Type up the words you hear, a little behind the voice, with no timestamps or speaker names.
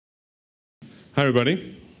Hi,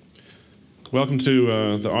 everybody. Welcome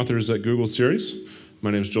to the Authors at Google series. My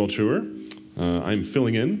name is Joel Truer. I'm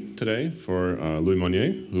filling in today for Louis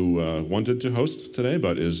Monnier, who wanted to host today,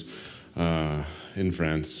 but is in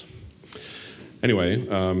France. Anyway,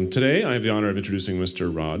 today I have the honor of introducing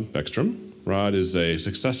Mr. Rod Beckstrom. Rod is a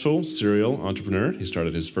successful serial entrepreneur. He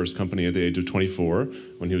started his first company at the age of 24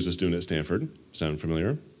 when he was a student at Stanford. Sound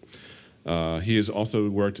familiar? He has also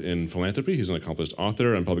worked in philanthropy. He's an accomplished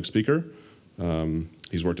author and public speaker.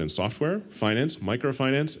 He's worked in software, finance,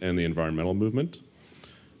 microfinance, and the environmental movement.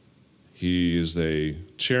 He is the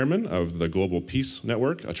chairman of the Global Peace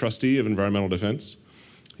Network, a trustee of environmental defense.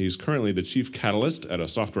 He's currently the chief catalyst at a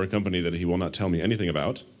software company that he will not tell me anything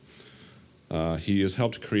about. He has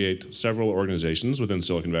helped create several organizations within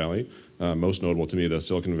Silicon Valley, most notable to me, the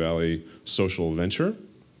Silicon Valley Social Venture,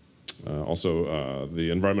 also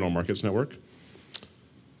the Environmental Markets Network.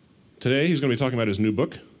 Today, he's going to be talking about his new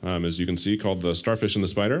book, as you can see, called The Starfish and the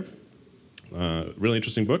Spider. Really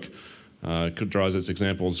interesting book. It draws its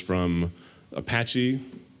examples from Apache,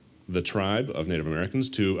 the tribe of Native Americans,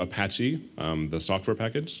 to Apache, the software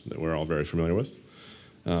package that we're all very familiar with.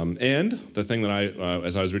 And the thing that I,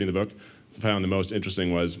 as I was reading the book, found the most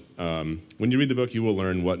interesting was when you read the book, you will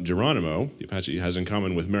learn what Geronimo, the Apache, has in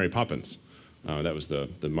common with Mary Poppins. That was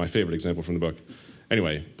my favorite example from the book.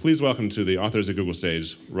 Anyway, please welcome to the Authors at Google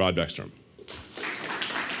stage, Rod Beckstrom.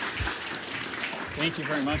 Thank you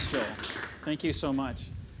very much, Joel. Thank you so much.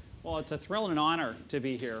 Well, it's a thrill and an honor to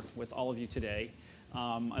be here with all of you today.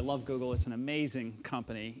 I love Google. It's an amazing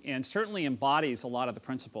company and certainly embodies a lot of the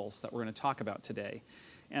principles that we're going to talk about today.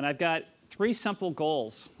 And I've got three simple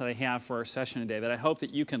goals that I have for our session today that I hope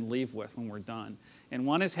that you can leave with when we're done. And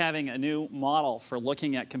one is having a new model for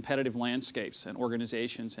looking at competitive landscapes and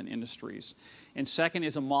organizations and industries. And second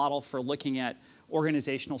is a model for looking at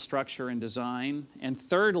organizational structure and design. And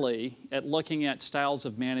thirdly, at looking at styles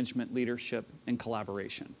of management, leadership, and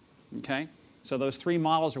collaboration. Okay? So those three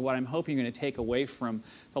models are what I'm hoping you're going to take away from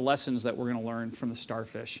the lessons that we're going to learn from the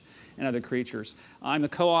starfish and other creatures. I'm the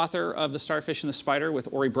co-author of The Starfish and the Spider with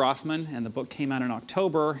Ori Brofman, and the book came out in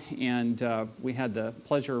October, and we had the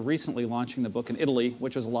pleasure of recently launching the book in Italy,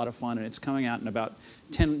 which was a lot of fun, and it's coming out in about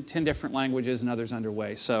 10 different languages and others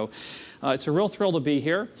underway. So it's a real thrill to be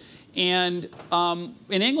here. And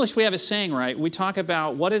in English, we have a saying, right? We talk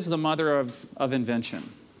about what is the mother of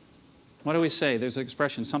invention. What do we say? There's an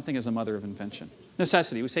expression, something is the mother of invention.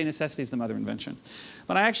 Necessity. We say necessity is the mother of invention.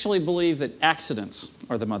 But I actually believe that accidents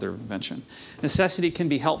are the mother of invention. Necessity can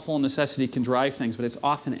be helpful and necessity can drive things, but it's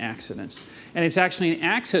often accidents. And it's actually an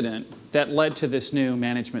accident that led to this new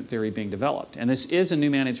management theory being developed. And this is a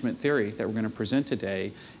new management theory that we're going to present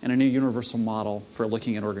today and a new universal model for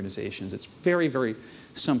looking at organizations. It's very, very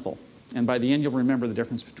simple. And by the end, you'll remember the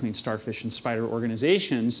difference between starfish and spider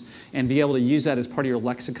organizations and be able to use that as part of your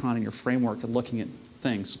lexicon and your framework of looking at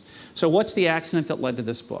things. So what's the accident that led to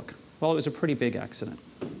this book? Well, it was a pretty big accident.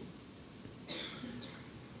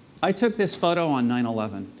 I took this photo on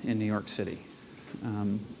 9/11 in New York City.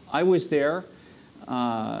 I was there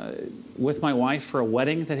with my wife for a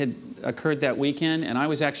wedding that had occurred that weekend, and I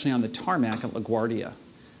was actually on the tarmac at LaGuardia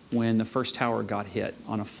when the first tower got hit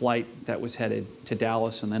on a flight that was headed to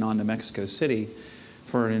Dallas and then on to Mexico City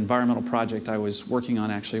for an environmental project I was working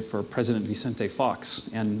on actually for President Vicente Fox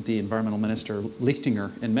and the environmental minister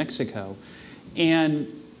Lichtinger in Mexico. And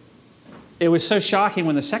it was so shocking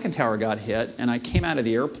when the second tower got hit and I came out of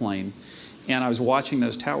the airplane and I was watching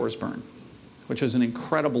those towers burn, which was an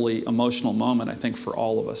incredibly emotional moment, I think, for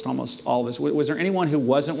all of us, almost all of us. Was there anyone who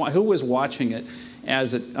was watching it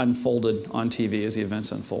as it unfolded on TV, as the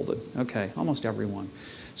events unfolded? Okay, almost everyone.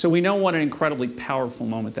 So we know what an incredibly powerful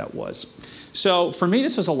moment that was. So for me,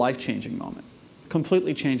 this was a life-changing moment.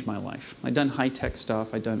 Completely changed my life. I'd done high-tech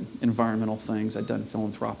stuff, I'd done environmental things, I'd done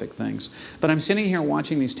philanthropic things. But I'm sitting here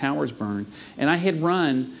watching these towers burn, and I had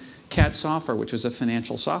run CAT Software, which was a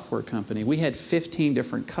financial software company. We had 15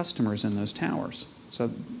 different customers in those towers.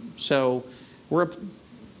 So we're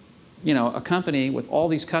a company with all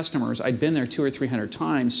these customers. I'd been there 200 or 300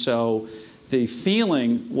 times, so the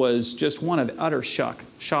feeling was just one of utter shock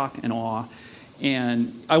and awe.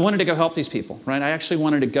 And I wanted to go help these people, right? I actually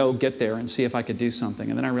wanted to go get there and see if I could do something.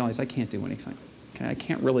 And then I realized I can't do anything. Okay? I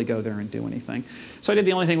can't really go there and do anything. So I did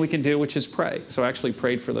the only thing we can do, which is pray. So I actually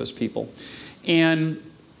prayed for those people. And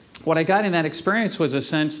what I got in that experience was a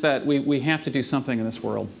sense that we have to do something in this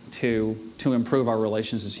world to improve our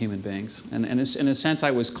relations as human beings. And in a sense,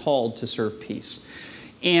 I was called to serve peace.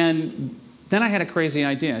 And then I had a crazy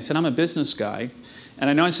idea. I said, I'm a business guy, and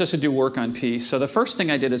I know I'm supposed to do work on peace. So the first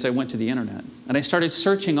thing I did is I went to the internet, and I started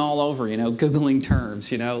searching all over, Googling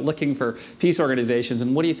terms, looking for peace organizations.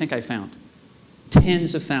 And what do you think I found?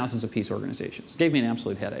 tens of thousands of peace organizations. It gave me an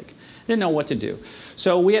absolute headache. I didn't know what to do.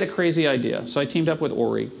 So we had a crazy idea. So I teamed up with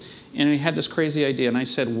Ori, and we had this crazy idea, and I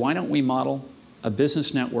said, why don't we model a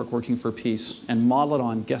business network working for peace and model it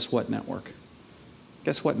on, guess what network?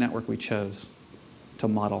 Guess what network we chose to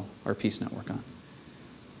model our peace network on?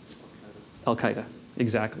 Al-Qaeda,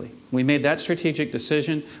 exactly. We made that strategic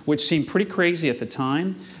decision, which seemed pretty crazy at the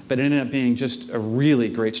time, but it ended up being just a really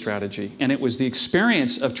great strategy. And it was the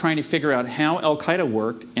experience of trying to figure out how Al-Qaeda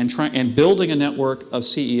worked and building a network of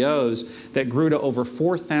CEOs that grew to over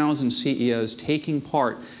 4,000 CEOs taking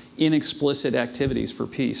part in explicit activities for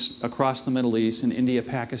peace across the Middle East, in India,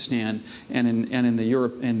 Pakistan, and in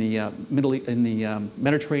the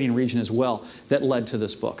Mediterranean region as well, that led to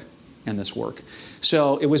this book and this work.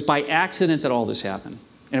 So it was by accident that all this happened.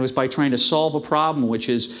 And it was by trying to solve a problem, which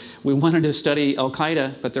is we wanted to study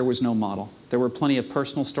Al-Qaeda, but there was no model. There were plenty of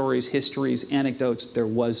personal stories, histories, anecdotes. There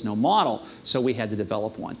was no model, so we had to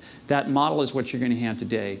develop one. That model is what you're going to have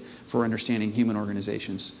today for understanding human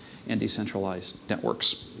organizations and decentralized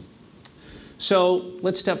networks. So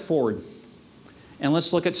let's step forward, and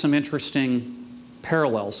let's look at some interesting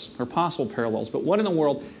parallels, or possible parallels. But what in the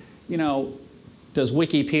world, does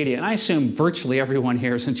Wikipedia, and I assume virtually everyone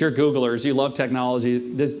here, since you're Googlers, you love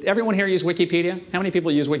technology, does everyone here use Wikipedia? How many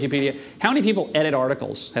people use Wikipedia? How many people edit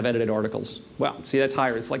articles, have edited articles? Well, see, that's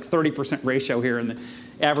higher. It's like 30% ratio here, and the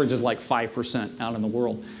average is like 5% out in the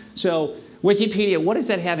world. So Wikipedia, what does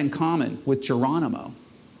that have in common with Geronimo,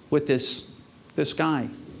 with this guy,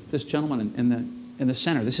 this gentleman in the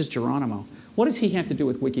center? This is Geronimo. What does he have to do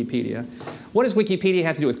with Wikipedia? What does Wikipedia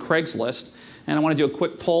have to do with Craigslist? And I want to do a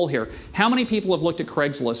quick poll here. How many people have looked at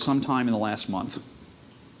Craigslist sometime in the last month?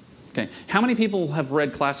 Okay. How many people have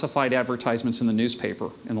read classified advertisements in the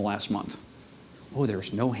newspaper in the last month? Oh,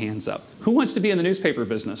 there's no hands up. Who wants to be in the newspaper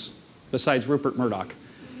business besides Rupert Murdoch?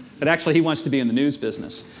 But actually, he wants to be in the news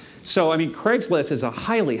business. So, I mean, Craigslist is a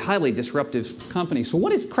highly, highly disruptive company. So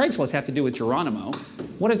what does Craigslist have to do with Geronimo?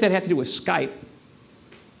 What does that have to do with Skype?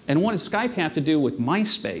 And what does Skype have to do with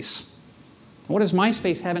MySpace? What does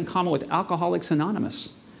MySpace have in common with Alcoholics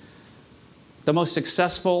Anonymous? The most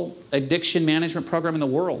successful addiction management program in the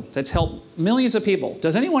world that's helped millions of people.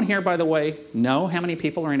 Does anyone here, by the way, know how many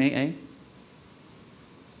people are in AA?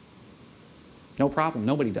 No problem.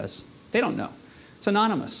 Nobody does. They don't know. It's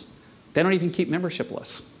anonymous. They don't even keep membership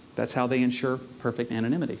lists. That's how they ensure perfect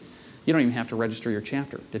anonymity. You don't even have to register your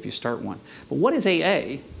chapter if you start one. But what is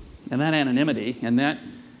AA and that anonymity and that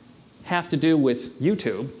have to do with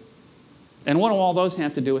YouTube? And what do all those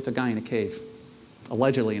have to do with a guy in a cave,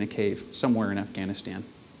 allegedly in a cave somewhere in Afghanistan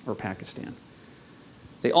or Pakistan?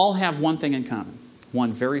 They all have one thing in common,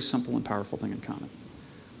 one very simple and powerful thing in common.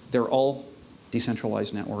 They're all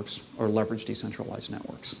decentralized networks or leveraged decentralized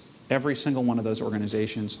networks. Every single one of those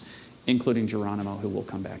organizations, including Geronimo, who we'll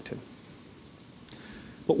come back to.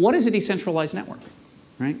 But what is a decentralized network,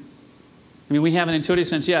 right? I mean, we have an intuitive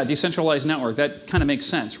sense, yeah, decentralized network, that kind of makes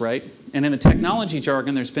sense, right? And in the technology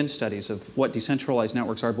jargon, there's been studies of what decentralized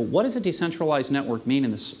networks are, but what does a decentralized network mean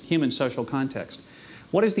in this human social context?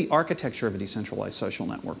 What is the architecture of a decentralized social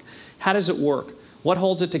network? How does it work? What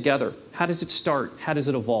holds it together? How does it start? How does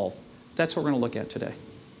it evolve? That's what we're going to look at today.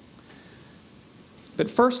 But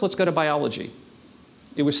first, let's go to biology.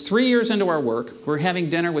 It was 3 years into our work. We're having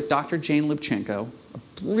dinner with Dr. Jane Lubchenco,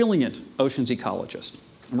 a brilliant oceans ecologist.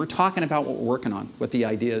 And we're talking about what we're working on, what the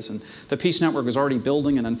ideas. And the Peace Network was already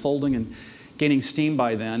building and unfolding and gaining steam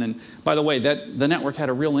by then. And by the way, the network had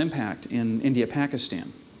a real impact in India,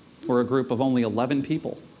 Pakistan, where a group of only 11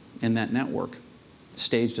 people in that network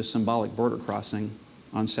staged a symbolic border crossing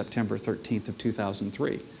on September 13th of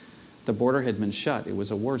 2003. The border had been shut. It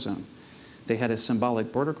was a war zone. They had a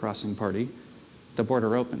symbolic border crossing party. The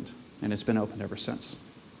border opened, and it's been opened ever since.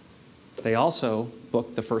 They also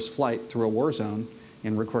booked the first flight through a war zone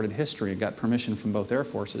in recorded history and got permission from both air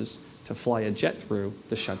forces to fly a jet through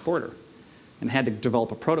the shut border, and had to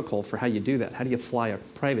develop a protocol for how you do that. How do you fly a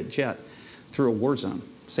private jet through a war zone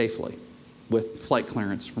safely with flight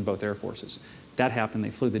clearance from both air forces? That happened. They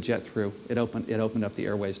flew the jet through. It opened up the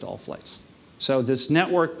airways to all flights. So this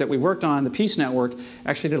network that we worked on, the Peace Network,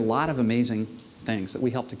 actually did a lot of amazing things that we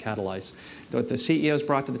helped to catalyze. What the CEOs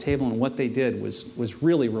brought to the table and what they did was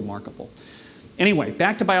really remarkable. Anyway,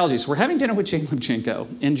 back to biology. So we're having dinner with Jane Lubchenco,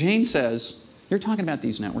 and Jane says, you're talking about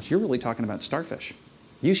these networks, you're really talking about starfish.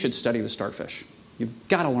 You should study the starfish. You've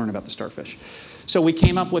got to learn about the starfish. So we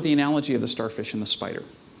came up with the analogy of the starfish and the spider.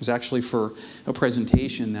 It was actually for a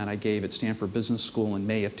presentation that I gave at Stanford Business School in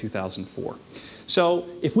May of 2004. So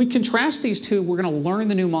if we contrast these two, we're going to learn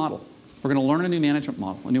the new model. We're going to learn a new management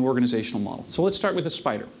model, a new organizational model. So let's start with the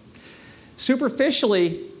spider.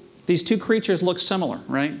 Superficially, These two creatures look similar,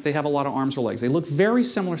 right? They have a lot of arms or legs. They look very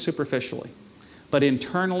similar superficially. But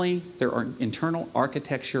internally, their internal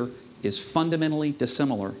architecture is fundamentally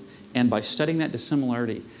dissimilar. And by studying that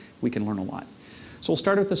dissimilarity, we can learn a lot. So we'll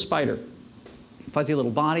start with the spider. Fuzzy little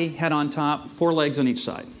body, head on top, 4 legs on each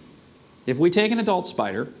side. If we take an adult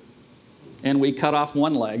spider and we cut off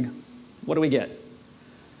one leg, what do we get?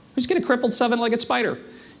 We just get a crippled 7-legged spider.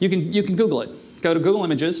 You can Google it. Go to Google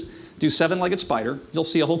Images, do 7-legged spider. You'll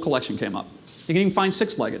see a whole collection came up. You can even find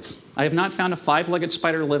 6-legged. I have not found a 5-legged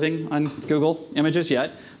spider living on Google Images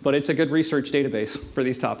yet, but it's a good research database for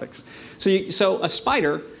these topics. So a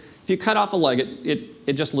spider, if you cut off a leg,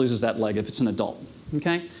 it just loses that leg if it's an adult.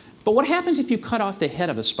 Okay? But what happens if you cut off the head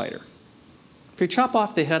of a spider? If you chop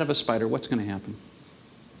off the head of a spider, what's going to happen?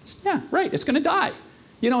 Yeah, right, it's going to die.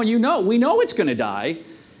 We know it's going to die.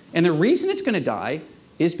 And the reason it's going to die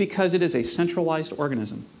is because it is a centralized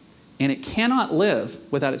organism. And it cannot live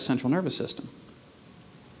without its central nervous system.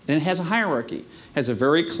 And it has a hierarchy. Has a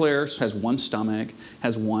very clear, has one stomach,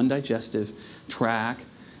 has one digestive tract.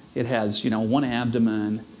 It has, one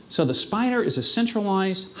abdomen. So the spider is a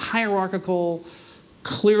centralized, hierarchical,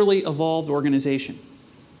 clearly evolved organization.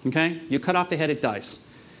 Okay? You cut off the head, it dies.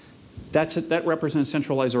 That represents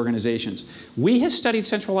centralized organizations. We have studied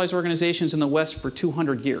centralized organizations in the West for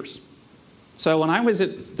 200 years. So when I was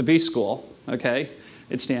at the B school, okay,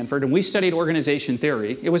 at Stanford, and we studied organization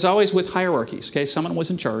theory, it was always with hierarchies. Okay? Someone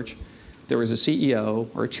was in charge. There was a CEO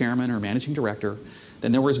or a chairman or a managing director.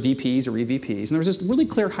 Then there was VPs or EVPs. And there was this really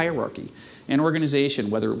clear hierarchy. An organization,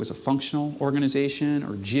 whether it was a functional organization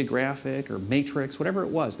or geographic or matrix, whatever it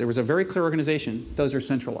was, there was a very clear organization. Those are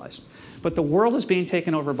centralized. But the world is being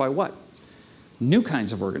taken over by what? New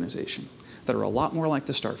kinds of organization that are a lot more like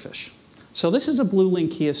the starfish. So this is a blue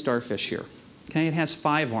Linkia starfish here. Okay, it has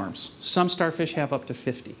 5 arms. Some starfish have up to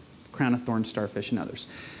 50, crown of thorns starfish and others.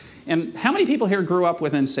 And how many people here grew up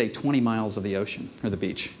within, say, 20 miles of the ocean or the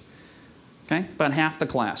beach? Okay, about half the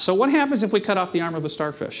class. So what happens if we cut off the arm of a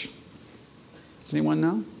starfish? Does anyone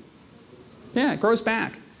know? Yeah, it grows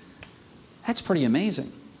back. That's pretty amazing.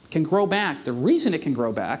 It can grow back. The reason it can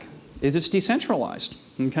grow back is it's decentralized,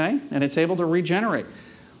 okay? And it's able to regenerate.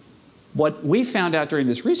 What we found out during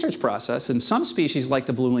this research process, in some species like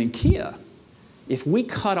the blue Linkia, if we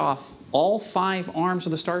cut off all 5 arms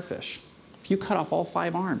of the starfish, if you cut off all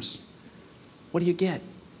 5 arms, what do you get?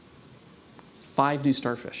 5 new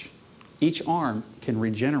starfish. Each arm can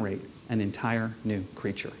regenerate an entire new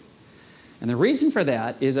creature. And the reason for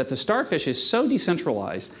that is that the starfish is so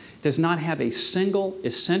decentralized, it does not have a single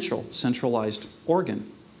essential centralized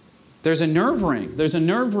organ. There's a nerve ring. There's a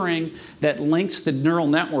nerve ring that links the neural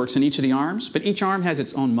networks in each of the arms, but each arm has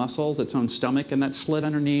its own muscles, its own stomach, and that slit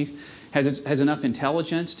underneath has enough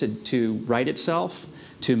intelligence to right itself,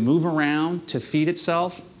 to move around, to feed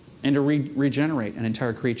itself, and to regenerate an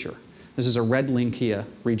entire creature. This is a red Linkia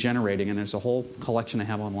regenerating, and there's a whole collection I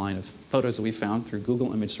have online of photos that we found through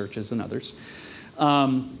Google image searches and others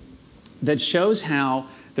that shows how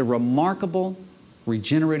the remarkable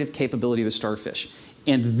regenerative capability of the starfish.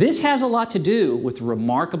 And this has a lot to do with the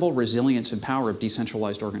remarkable resilience and power of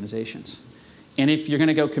decentralized organizations. And if you're going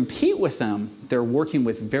to go compete with them, they're working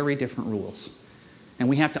with very different rules. And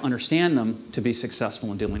we have to understand them to be successful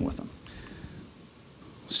in dealing with them.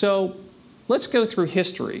 So let's go through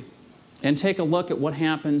history and take a look at what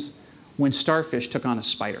happens when starfish took on a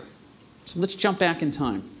spider. So let's jump back in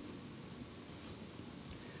time.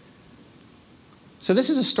 So this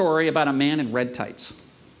is a story about a man in red tights.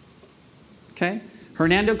 Okay?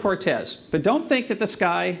 Hernando Cortez. But don't think that this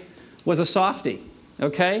guy was a softie.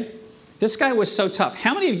 Okay? This guy was so tough.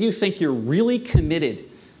 How many of you think you're really committed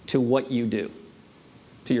to what you do?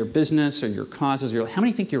 To your business or your causes? How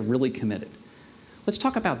many think you're really committed? Let's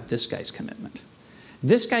talk about this guy's commitment.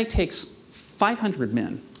 This guy takes 500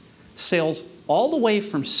 men, sails all the way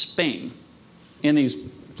from Spain in these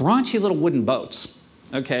raunchy little wooden boats,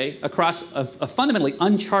 okay, across a fundamentally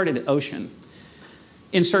uncharted ocean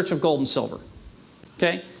in search of gold and silver.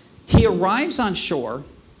 Okay? He arrives on shore,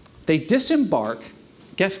 they disembark.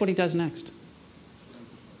 Guess what he does next?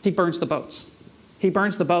 He burns the boats. He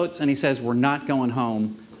burns the boats and he says, we're not going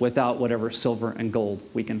home without whatever silver and gold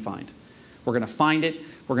we can find. We're going to find it,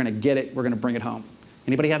 we're going to get it, we're going to bring it home.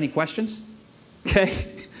 Anybody have any questions? Okay.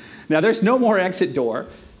 Now there's no more exit door.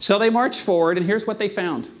 So they march forward and here's what they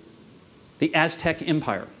found. The Aztec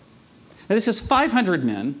Empire. Now this is 500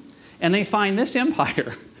 men and they find this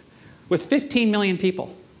empire with 15 million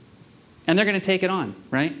people. And they're going to take it on,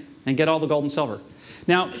 right? And get all the gold and silver.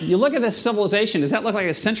 Now, you look at this civilization, does that look like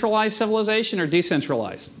a centralized civilization or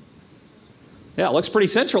decentralized? Yeah, it looks pretty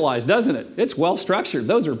centralized, doesn't it? It's well structured.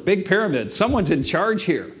 Those are big pyramids. Someone's in charge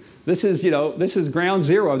here. This is, this is ground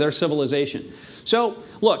zero of their civilization. So,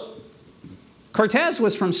 look, Cortez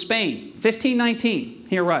was from Spain, 1519,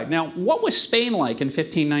 he arrived. Now, what was Spain like in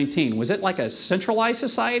 1519? Was it like a centralized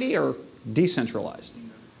society or decentralized?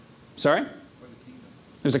 Sorry?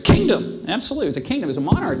 It was a kingdom, absolutely. It was a kingdom, it was a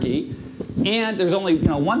monarchy, and there's only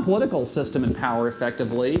one political system in power,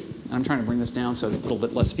 effectively. And I'm trying to bring this down so a little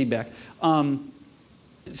bit less feedback.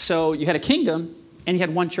 So you had a kingdom, and you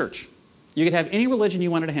had one church. You could have any religion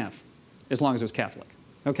you wanted to have, as long as it was Catholic.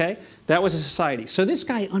 Okay? That was a society. So this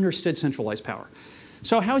guy understood centralized power.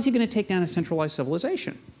 So how is he going to take down a centralized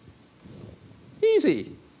civilization?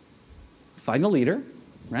 Easy. Find the leader,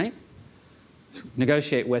 right?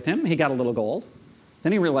 Negotiate with him. He got a little gold.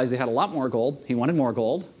 Then he realized they had a lot more gold. He wanted more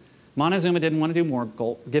gold. Montezuma didn't want to do more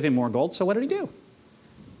gold, give him more gold, so what did he do?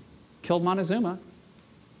 Killed Montezuma.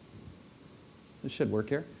 This should work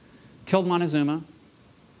here. Killed Montezuma,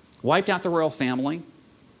 wiped out the royal family,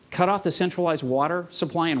 cut off the centralized water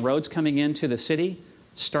supply and roads coming into the city,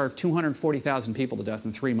 starved 240,000 people to death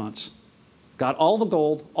in 3 months. Got all the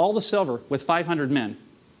gold, all the silver with 500 men.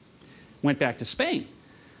 Went back to Spain.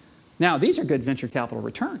 Now, these are good venture capital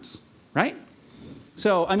returns, right?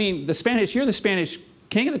 So, I mean, you're the Spanish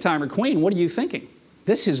king at the time or queen. What are you thinking?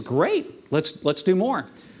 This is great. Let's do more.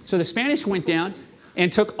 So the Spanish went down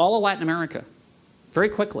and took all of Latin America very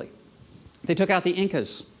quickly. They took out the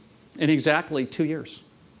Incas in exactly 2 years.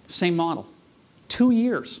 Same model. 2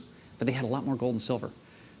 years. But they had a lot more gold and silver.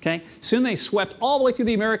 Okay? Soon they swept all the way through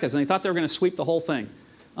the Americas, and they thought they were going to sweep the whole thing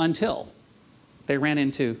until they ran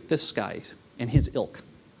into this guy and his ilk,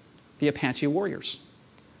 the Apache warriors.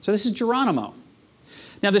 So this is Geronimo.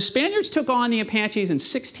 Now, the Spaniards took on the Apaches in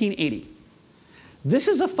 1680. This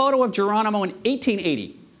is a photo of Geronimo in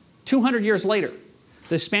 1880, 200 years later.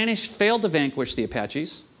 The Spanish failed to vanquish the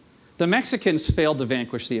Apaches. The Mexicans failed to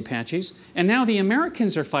vanquish the Apaches. And now the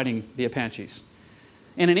Americans are fighting the Apaches.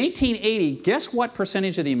 And in 1880, guess what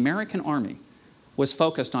percentage of the American army was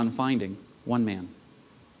focused on finding one man?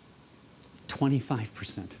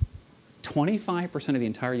 25%. 25% of the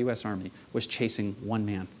entire U.S. Army was chasing one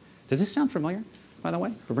man. Does this sound familiar, by the way,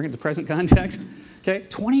 if we bring it to present context? Okay,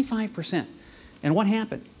 25%. And what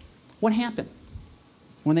happened? What happened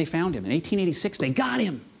when they found him? In 1886, they got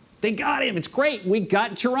him. They got him. It's great. We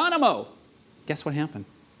got Geronimo. Guess what happened?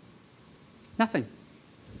 Nothing.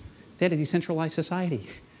 They had a decentralized society.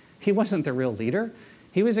 He wasn't the real leader.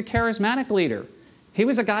 He was a charismatic leader. He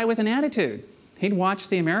was a guy with an attitude. He'd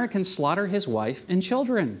watched the Americans slaughter his wife and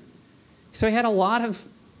children. So he had a lot of,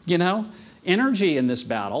 energy in this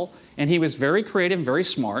battle, and he was very creative and very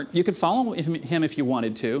smart. You could follow him if you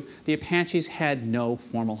wanted to. The Apaches had no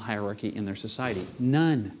formal hierarchy in their society.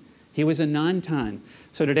 None. He was a non-ton.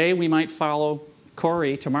 So today we might follow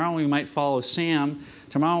Corey. Tomorrow we might follow Sam.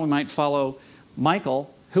 Tomorrow we might follow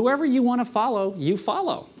Michael. Whoever you want to follow, you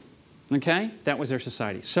follow. Okay? That was their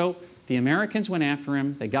society. So the Americans went after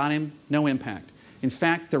him. They got him. No impact. In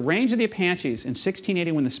fact, the range of the Apaches in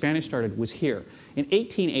 1680 when the Spanish started was here. In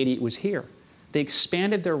 1880, it was here. They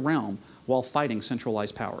expanded their realm while fighting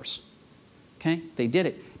centralized powers. Okay? They did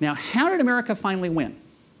it. Now, how did America finally win?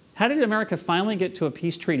 How did America finally get to a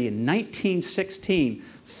peace treaty in 1916,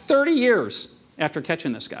 30 years after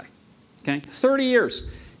catching this guy? Okay? 30 years.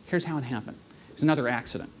 Here's how it happened. It's another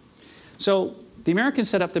accident. So the Americans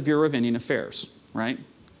set up the Bureau of Indian Affairs, right,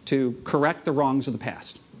 to correct the wrongs of the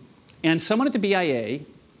past. And someone at the BIA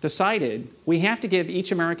decided we have to give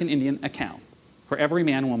each American Indian a cow for every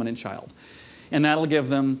man, woman, and child. And that'll give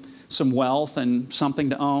them some wealth and something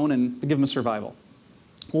to own and give them a survival.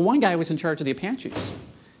 Well, one guy was in charge of the Apaches.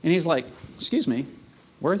 And he's like, excuse me,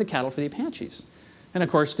 where are the cattle for the Apaches? And of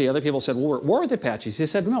course, the other people said, well, we're at war with the Apaches. He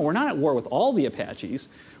said, no, we're not at war with all the Apaches.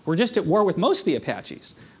 We're just at war with most of the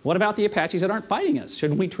Apaches. What about the Apaches that aren't fighting us?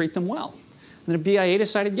 Shouldn't we treat them well? And the BIA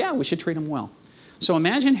decided, yeah, we should treat them well. So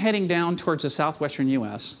imagine heading down towards the southwestern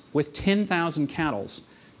U.S. with 10,000 cattle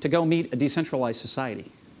to go meet a decentralized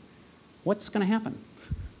society. What's going to happen?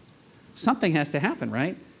 Something has to happen,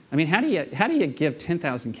 right? I mean, how do you give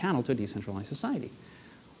 10,000 cattle to a decentralized society?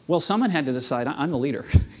 Well, someone had to decide, I'm the leader.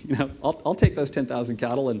 I'll take those 10,000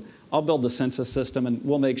 cattle and I'll build the census system and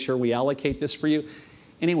we'll make sure we allocate this for you.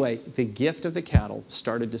 Anyway, the gift of the cattle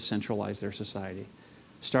started to centralize their society.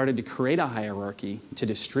 Started to create a hierarchy to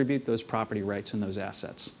distribute those property rights and those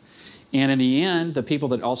assets. And in the end, the people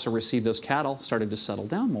that also received those cattle started to settle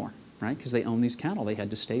down more, right? Because they owned these cattle. They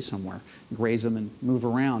had to stay somewhere, graze them and move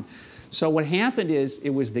around. So what happened is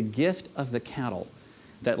it was the gift of the cattle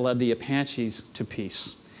that led the Apaches to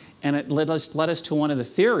peace. And it led us to one of the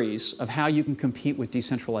theories of how you can compete with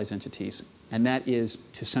decentralized entities, and that is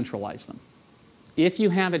to centralize them. If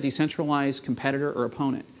you have a decentralized competitor or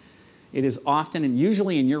opponent, it is often and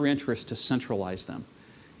usually in your interest to centralize them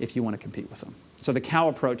if you want to compete with them. So the cow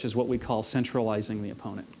approach is what we call centralizing the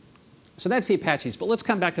opponent. So that's the Apaches, but let's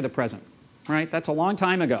come back to the present, right? That's a long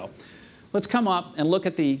time ago. Let's come up and look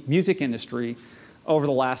at the music industry over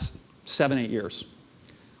the last 7, 8 years.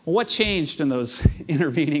 Well, what changed in those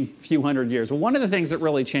intervening few hundred years? Well, one of the things that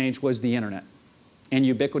really changed was the internet and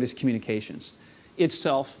ubiquitous communications.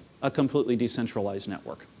 Itself a completely decentralized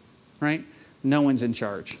network, right? No one's in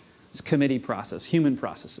charge. It's committee process, human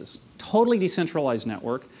processes. Totally decentralized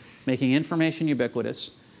network, making information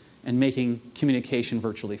ubiquitous and making communication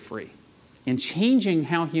virtually free, and changing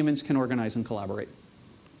how humans can organize and collaborate.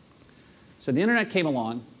 So the internet came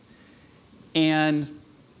along, and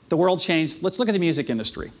the world changed. Let's look at the music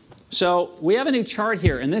industry. So we have a new chart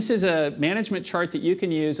here, and this is a management chart that you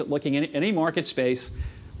can use at looking at any market space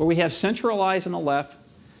where we have centralized on the left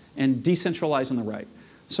and decentralized on the right.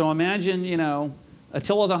 So imagine, you know,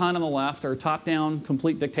 Attila the Hun on the left, or top-down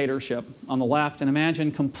complete dictatorship on the left, and imagine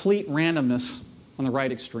complete randomness on the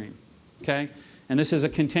right extreme, okay? And this is a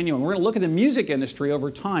continuum. We're going to look at the music industry over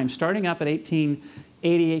time, starting up at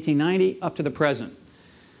 1880, 1890, up to the present.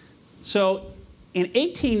 So in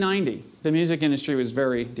 1890, the music industry was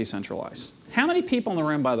very decentralized. How many people in the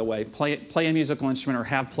room, by the way, play a musical instrument or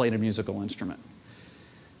have played a musical instrument?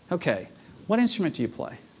 Okay, what instrument do you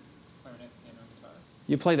play? Clarinet, piano, guitar.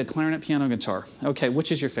 You play the clarinet, piano, guitar. Okay,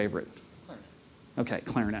 which is your favorite? Clarinet. Okay,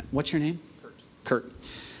 clarinet. What's your name? Kurt. Kurt.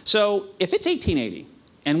 So if it's 1880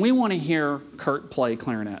 and we want to hear Kurt play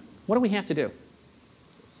clarinet, what do we have to do?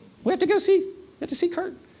 We have to go see. We have to see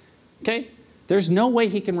Kurt. Okay? There's no way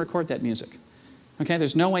he can record that music. Okay?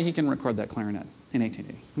 There's no way he can record that clarinet in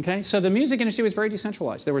 1880. Okay? So the music industry was very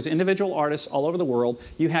decentralized. There was individual artists all over the world.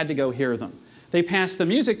 You had to go hear them. They passed the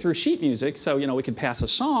music through sheet music, so you know we could pass a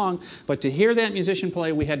song, but to hear that musician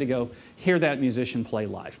play, we had to go hear that musician play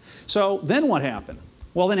live. So then what happened?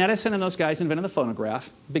 Well, then Edison and those guys invented the phonograph,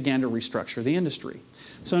 began to restructure the industry.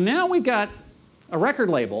 So now we've got a record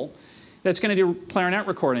label that's going to do clarinet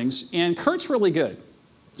recordings, and Kurt's really good.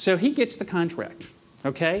 So he gets the contract,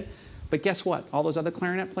 okay? But guess what? All those other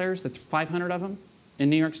clarinet players, the 500 of them in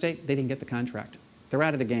New York State, they didn't get the contract. They're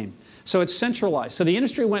out of the game. So it's centralized. So the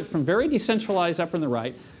industry went from very decentralized up on the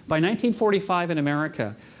right. By 1945 in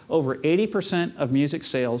America, over 80% of music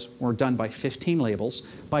sales were done by 15 labels.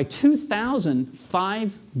 By 2000,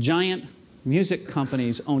 5 giant music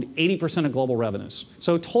companies owned 80% of global revenues.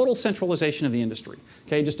 So total centralization of the industry.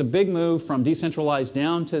 Okay, just a big move from decentralized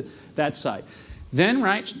down to that side. Then,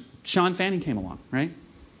 right, Sean Fanning came along, right?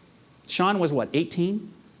 Sean was what,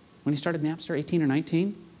 18 when he started Napster, 18 or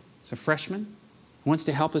 19? He's a freshman. Wants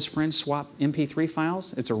to help his friends swap MP3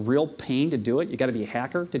 files. It's a real pain to do it. You got to be a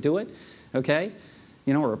hacker to do it, okay?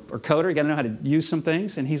 You know, or coder. You got to know how to use some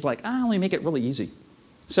things. And he's like, let me make it really easy.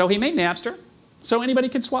 So he made Napster, so anybody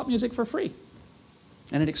could swap music for free.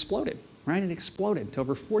 And it exploded, right? It exploded to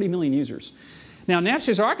over 40 million users. Now,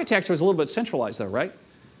 Napster's architecture was a little bit centralized, though, right?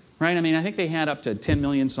 Right? I mean, I think they had up to 10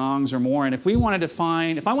 million songs or more. And if I wanted to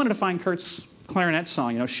find Kurt's clarinet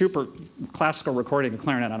song, you know, Schubert, classical recording of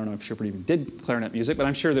clarinet. I don't know if Schubert even did clarinet music, but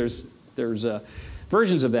I'm sure there's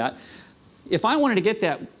versions of that. If I wanted to get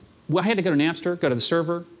that, well, I had to go to Napster, go to the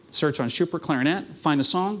server, search on Schubert clarinet, find the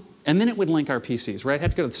song, and then it would link our PCs, right? I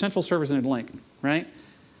had to go to the central servers and it'd link, right?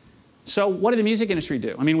 So what did the music industry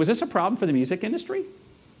do? I mean, was this a problem for the music industry?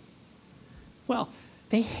 Well,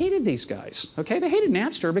 they hated these guys, okay? They hated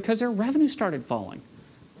Napster because their revenue started falling.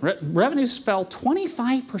 Revenues fell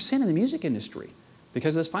 25% in the music industry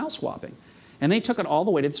because of this file swapping. And they took it all the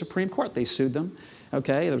way to the Supreme Court. They sued them.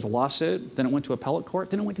 Okay, there was a lawsuit. Then it went to appellate court.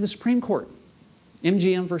 Then it went to the Supreme Court.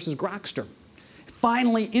 MGM versus Grokster.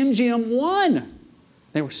 Finally, MGM won.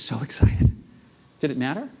 They were so excited. Did it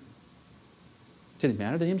matter? Did it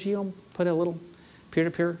matter that MGM put a little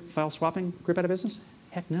peer-to-peer file swapping group out of business?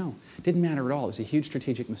 Heck no. It didn't matter at all. It was a huge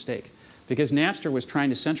strategic mistake because Napster was trying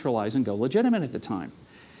to centralize and go legitimate at the time.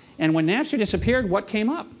 And when Napster disappeared, what came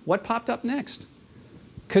up? What popped up next?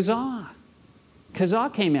 Kazaa.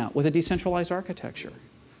 Kazaa came out with a decentralized architecture.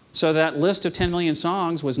 So that list of 10 million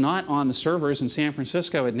songs was not on the servers in San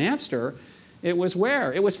Francisco at Napster. It was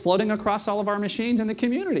where? It was floating across all of our machines in the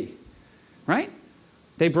community, right?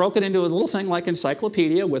 They broke it into a little thing like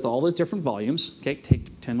encyclopedia with all those different volumes. Okay,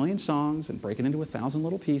 take 10 million songs and break it into 1,000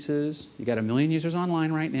 little pieces. You got 1 million users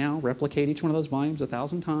online right now. Replicate each one of those volumes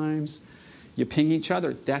 1,000 times. You ping each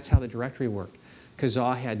other. That's how the directory worked.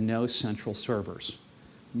 Kazaa had no central servers.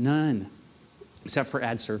 None. Except for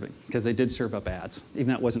ad serving, because they did serve up ads. Even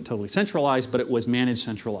though it wasn't totally centralized, but it was managed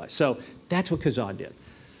centralized. So that's what Kazaa did.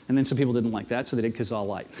 And then some people didn't like that, so they did Kazaa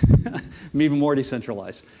Lite, even more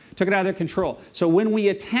decentralized. Took it out of their control. So when we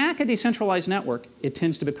attack a decentralized network, it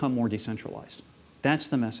tends to become more decentralized. That's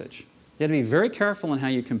the message. You have to be very careful in how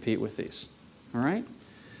you compete with these. All right?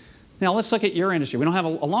 Now let's look at your industry. We don't have a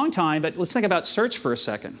long time, but let's think about search for a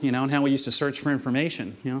second, and how we used to search for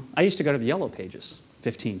information. I used to go to the Yellow Pages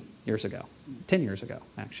 15 years ago, 10 years ago,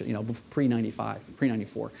 actually, pre-95,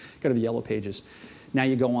 pre-94. Go to the Yellow Pages. Now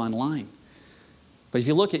you go online. But if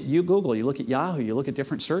you look at Google, you look at Yahoo, you look at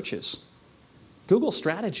different searches, Google's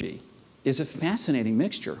strategy is a fascinating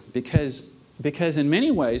mixture because in many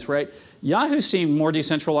ways, right, Yahoo seemed more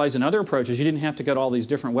decentralized than other approaches. You didn't have to go to all these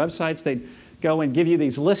different websites. They'd go and give you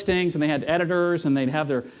these listings, and they had editors, and they'd have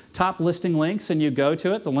their top listing links, and you go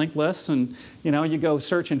to it, the linked lists, and you go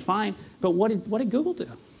search and find. But what did Google do?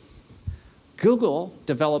 Google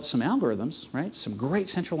developed some algorithms, right, some great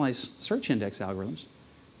centralized search index algorithms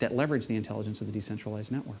that leveraged the intelligence of the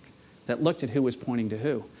decentralized network, that looked at who was pointing to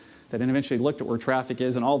who, that then eventually looked at where traffic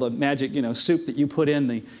is and all the magic soup that you put in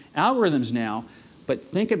the algorithms now. But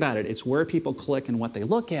think about it. It's where people click and what they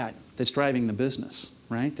look at that's driving the business,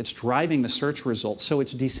 right? That's driving the search results. So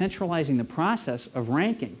it's decentralizing the process of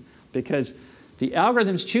ranking because the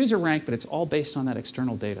algorithms choose a rank, but it's all based on that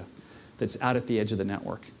external data that's out at the edge of the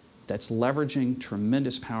network. That's leveraging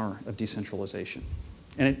tremendous power of decentralization.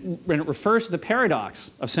 And it refers to the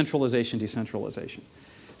paradox of centralization, decentralization.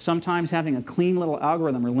 Sometimes having a clean little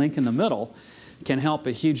algorithm or link in the middle can help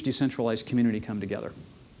a huge decentralized community come together.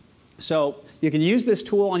 So you can use this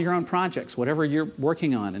tool on your own projects, whatever you're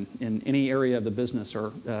working on in any area of the business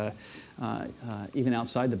or even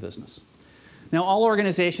outside the business. Now, all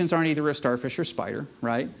organizations aren't either a Starfish or Spider,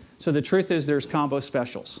 right? So the truth is there's combo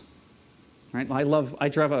specials, right? I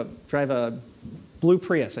drive a blue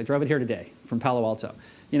Prius. I drove it here today from Palo Alto.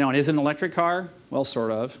 And is it an electric car? Well,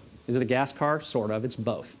 sort of. Is it a gas car? Sort of. It's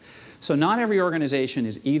both. So not every organization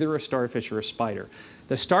is either a Starfish or a Spider.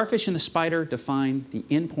 The Starfish and the Spider define the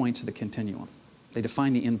endpoints of the continuum. They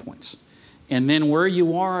define the endpoints. And then where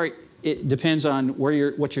you are, it depends on what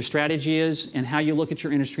your strategy is and how you look at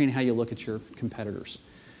your industry and how you look at your competitors.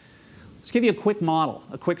 Let's give you a quick model,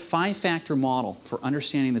 a quick 5-factor model for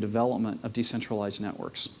understanding the development of decentralized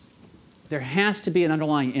networks. There has to be an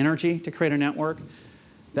underlying energy to create a network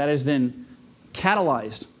that is then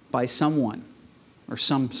catalyzed by someone or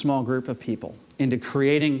some small group of people into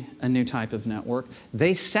creating a new type of network.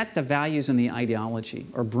 They set the values and the ideology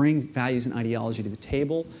or bring values and ideology to the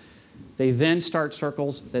table. They then start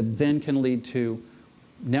circles that then can lead to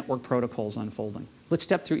network protocols unfolding. Let's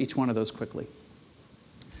step through each one of those quickly.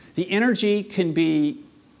 The energy can be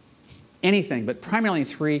anything, but primarily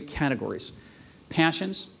 3 categories.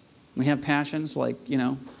 Passions. We have passions like,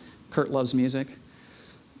 Kurt loves music.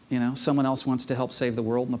 Someone else wants to help save the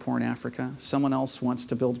world in the poor in Africa. Someone else wants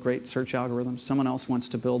to build great search algorithms. Someone else wants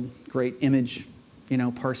to build great image,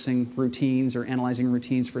 parsing routines or analyzing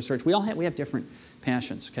routines for search. We have different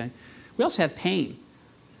passions, okay? We also have pain,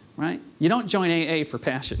 right? You don't join AA for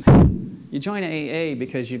passion. You join AA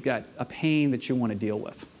because you've got a pain that you want to deal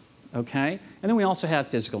with, okay? And then we also have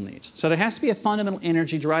physical needs. So there has to be a fundamental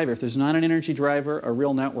energy driver. If there's not an energy driver, a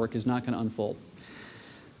real network is not going to unfold.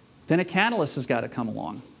 Then a catalyst has got to come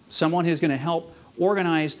along. Someone who's going to help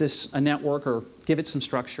organize a network or give it some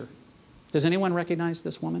structure. Does anyone recognize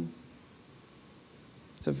this woman?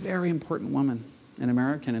 It's a very important woman in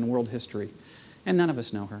American and world history, and none of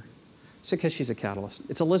us know her. It's because she's a catalyst.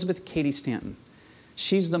 It's Elizabeth Cady Stanton.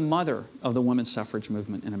 She's the mother of the women's suffrage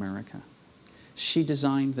movement in America. She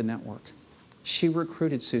designed the network. She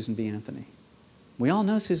recruited Susan B. Anthony. We all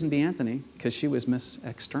know Susan B. Anthony because she was Miss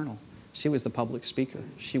External. She was the public speaker.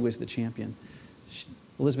 She was the champion.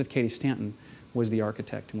 Elizabeth Cady Stanton was the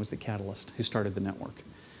architect and was the catalyst who started the network.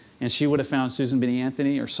 And she would have found Susan B.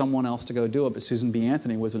 Anthony or someone else to go do it, but Susan B.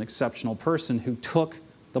 Anthony was an exceptional person who took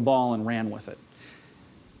the ball and ran with it.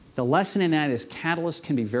 The lesson in that is catalysts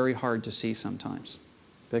can be very hard to see sometimes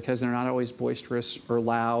because they're not always boisterous or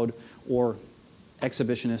loud or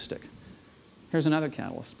exhibitionistic. Here's another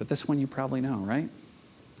catalyst, but this one you probably know, right?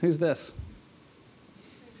 Who's this?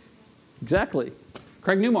 Exactly.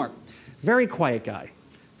 Craig Newmark. Very quiet guy,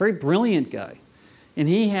 very brilliant guy. And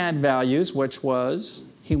he had values, which was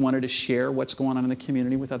he wanted to share what's going on in the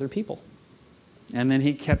community with other people. And then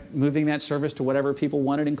he kept moving that service to whatever people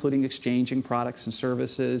wanted, including exchanging products and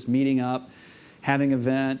services, meeting up, having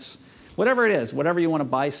events, whatever it is, whatever you want to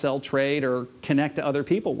buy, sell, trade, or connect to other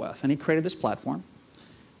people with. And he created this platform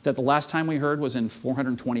that the last time we heard was in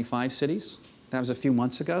 425 cities. That was a few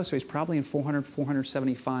months ago, so he's probably in 400,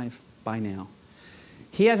 475 by now.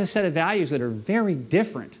 He has a set of values that are very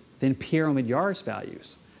different than Pierre Omidyar's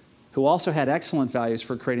values. who also had excellent values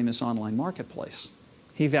for creating this online marketplace.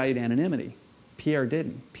 He valued anonymity. Pierre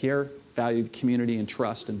didn't. Pierre valued community and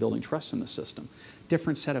trust and building trust in the system.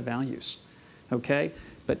 Different set of values, okay?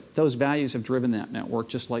 But those values have driven that network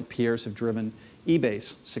just like Pierre's have driven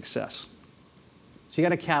eBay's success. So you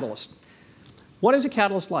got a catalyst. What is a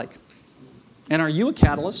catalyst like? And are you a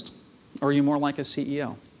catalyst, or are you more like a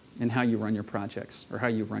CEO in how you run your projects, or how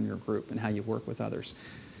you run your group, and how you work with others?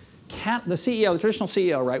 The CEO, the traditional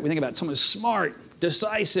CEO, right? We think about someone who's smart,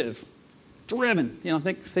 decisive, driven. You know,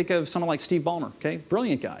 think of someone like Steve Ballmer, okay?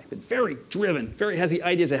 Brilliant guy, but very driven, very has the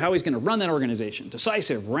ideas of how he's going to run that organization.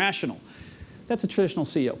 Decisive, rational. That's a traditional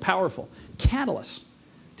CEO, powerful. Catalyst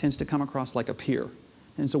tends to come across like a peer,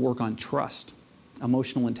 tends to work on trust,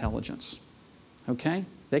 emotional intelligence, okay?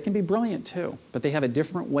 They can be brilliant too, but they have a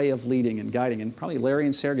different way of leading and guiding, and probably Larry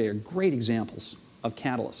and Sergey are great examples of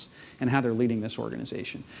catalysts and how they're leading this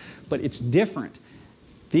organization. But it's different.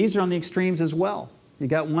 These are on the extremes as well. You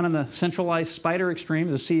got one on the centralized spider extreme,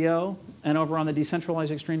 the CEO, and over on the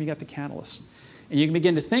decentralized extreme, you got the catalyst. And you can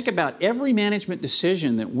begin to think about every management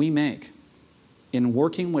decision that we make in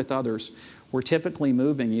working with others. We're typically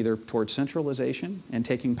moving either towards centralization and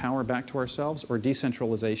taking power back to ourselves, or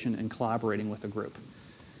decentralization and collaborating with a group.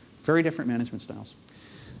 Very different management styles.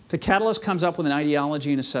 The catalyst comes up with an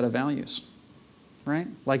ideology and a set of values, right?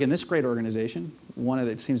 Like in this great organization,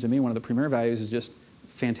 it seems to me one of the premier values is just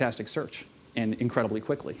fantastic search, and incredibly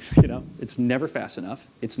quickly. You know, it's never fast enough.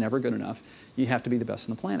 It's never good enough. You have to be the best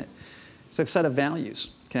on the planet. It's a set of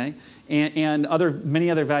values, okay? And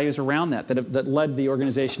many other values around that led the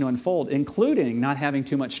organization to unfold, including not having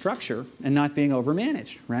too much structure and not being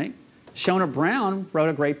overmanaged, right? Shona Brown wrote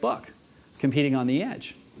a great book, Competing on the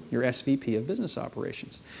Edge, your SVP of Business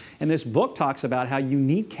Operations. And this book talks about how you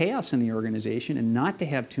need chaos in the organization and not to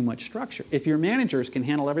have too much structure. If your managers can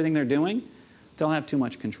handle everything they're doing, they'll have too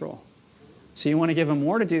much control. So you want to give them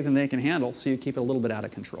more to do than they can handle, so you keep it a little bit out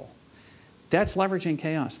of control. That's leveraging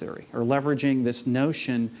chaos theory, or leveraging this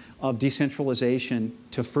notion of decentralization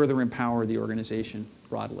to further empower the organization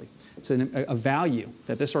broadly. It's a value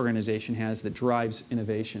that this organization has that drives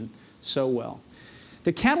innovation so well.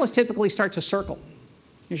 The catalyst typically starts a circle.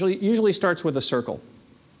 Usually starts with a circle.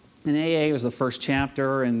 In AA, it was the first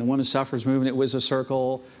chapter, and the women's suffrage movement, it was a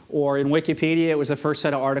circle. Or in Wikipedia, it was the first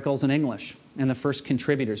set of articles in English and the first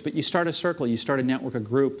contributors. But you start a circle, you start a network, a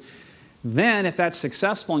group. Then, if that's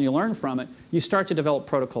successful and you learn from it, you start to develop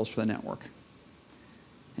protocols for the network.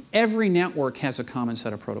 Every network has a common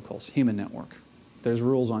set of protocols, human network. There's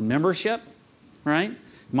rules on membership, right?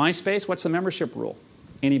 MySpace, what's the membership rule?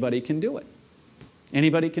 Anybody can do it.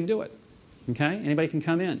 Anybody can do it, okay? Anybody can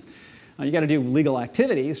come in. You got to do legal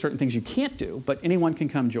activities, certain things you can't do, but anyone can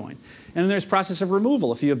come join. And then there's process of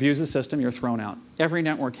removal. If you abuse the system, you're thrown out. Every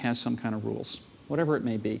network has some kind of rules, whatever it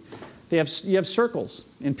may be. You have circles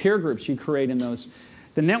and peer groups you create in those.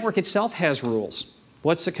 The network itself has rules.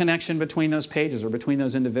 What's the connection between those pages, or between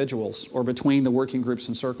those individuals, or between the working groups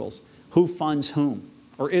and circles? Who funds whom?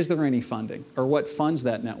 Or is there any funding? Or what funds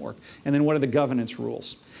that network? And then what are the governance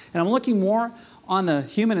rules? And I'm looking more on the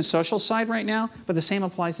human and social side right now, but the same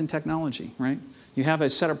applies in technology, right? You have a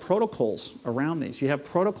set of protocols around these. You have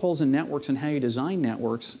protocols and networks and how you design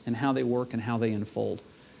networks and how they work and how they unfold,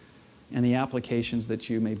 and the applications that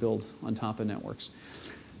you may build on top of networks.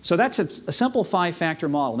 So that's a simple 5-factor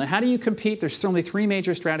model. Now, how do you compete? There's only 3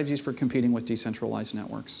 major strategies for competing with decentralized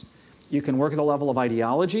networks. You can work at the level of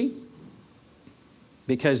ideology,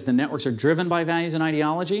 because the networks are driven by values and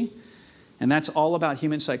ideology, and that's all about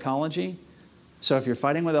human psychology. So if you're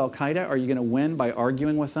fighting with Al-Qaeda, are you going to win by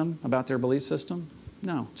arguing with them about their belief system?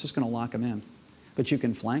 No, it's just going to lock them in. But you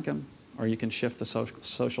can flank them, or you can shift the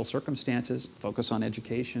social circumstances, focus on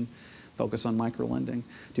education, focus on microlending,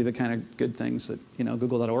 do the kind of good things that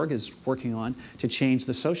Google.org is working on to change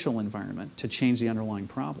the social environment, to change the underlying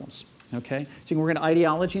problems. Okay? So you can work on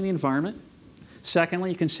ideology in the environment. Secondly,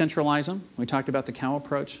 you can centralize them. We talked about the cow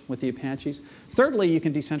approach with the Apaches. Thirdly, you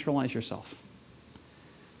can decentralize yourself.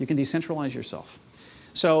 You can decentralize yourself.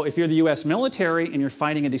 So if you're the US military and you're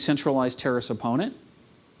fighting a decentralized terrorist opponent,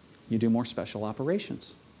 you do more special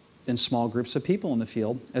operations in small groups of people in the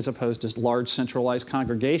field, as opposed to large centralized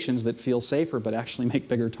congregations that feel safer but actually make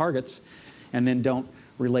bigger targets and then don't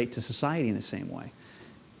relate to society in the same way.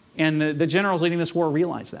 And the generals leading this war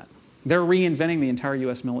realize that. They're reinventing the entire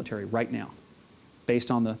US military right now,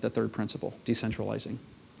 based on the third principle, decentralizing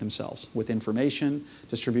themselves with information,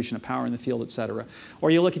 distribution of power in the field, et cetera.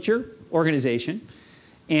 Or you look at your organization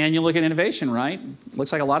and you look at innovation, right?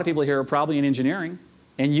 Looks like a lot of people here are probably in engineering,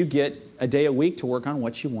 and you get a day a week to work on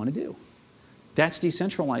what you want to do. That's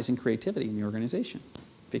decentralizing creativity in the organization.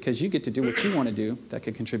 because you get to do what you want to do that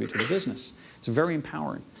could contribute to the business. It's very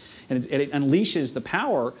empowering. And it unleashes the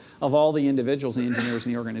power of all the individuals and engineers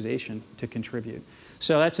in the organization to contribute.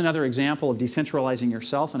 So that's another example of decentralizing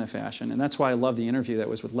yourself in a fashion. And that's why I love the interview that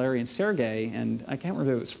was with Larry and Sergey. And I can't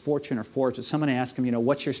remember if it was Fortune or Forbes, but someone asked him,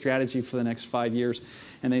 what's your strategy for the next 5 years?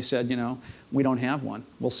 And they said, we don't have one.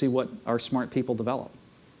 We'll see what our smart people develop.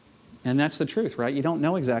 And that's the truth, right? You don't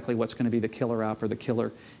know exactly what's going to be the killer app or the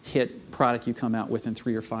killer hit product you come out with in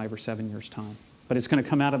 3 or 5 or 7 years' time. But it's going to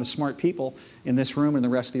come out of the smart people in this room and the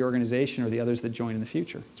rest of the organization or the others that join in the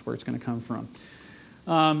future. It's where it's going to come from.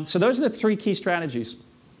 So those are the 3 key strategies.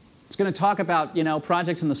 It's going to talk about,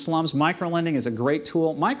 projects in the slums. Microlending is a great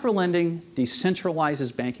tool. Microlending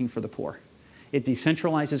decentralizes banking for the poor. It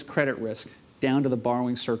decentralizes credit risk down to the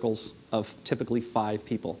borrowing circles of typically 5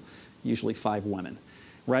 people, usually 5 women,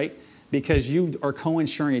 right? Because you are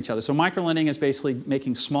co-insuring each other. So microlending is basically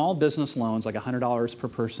making small business loans, like $100 per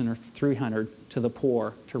person or $300 to the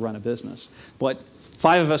poor to run a business. But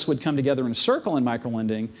 5 of us would come together in a circle in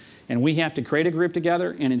microlending, and we have to create a group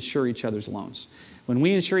together and insure each other's loans. When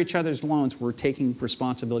we insure each other's loans, we're taking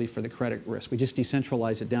responsibility for the credit risk. We just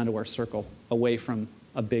decentralize it down to our circle, away from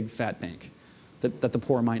a big fat bank that the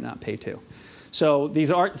poor might not pay to. So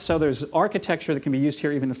there's architecture that can be used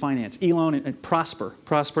here even to finance. eLoan and Prosper.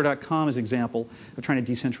 Prosper.com is an example of trying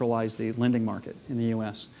to decentralize the lending market in the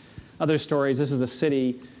US. Other stories, this is a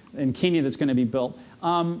city in Kenya that's going to be built.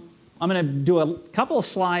 I'm going to do a couple of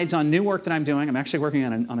slides on new work that I'm doing. I'm actually working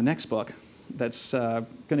on a next book that's going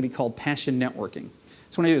to be called Passion Networking.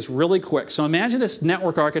 So I'm going to do this really quick. So imagine this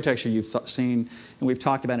network architecture you've seen and we've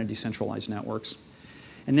talked about in decentralized networks.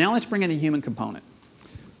 And now let's bring in the human component.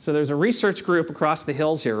 So there's a research group across the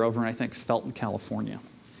hills here over in, I think, Felton, California.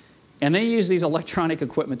 And they use these electronic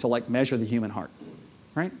equipment to measure the human heart,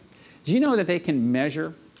 right? Do you know that they can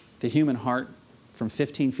measure the human heart from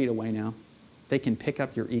 15 feet away now? They can pick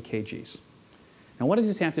up your EKGs. Now, what does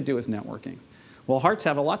this have to do with networking? Well, hearts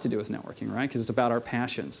have a lot to do with networking, right? Because it's about our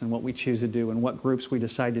passions and what we choose to do and what groups we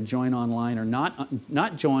decide to join online or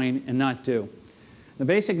not join and not do. The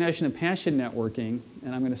basic notion of passion networking,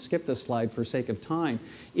 and I'm going to skip this slide for sake of time,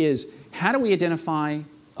 is how do we identify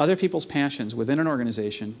other people's passions within an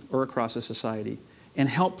organization or across a society and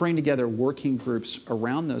help bring together working groups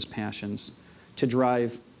around those passions to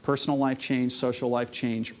drive personal life change, social life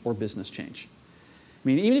change, or business change. I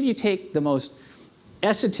mean, even if you take the most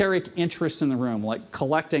esoteric interest in the room, like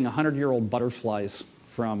collecting 100-year-old butterflies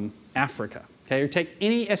from Africa, okay, or take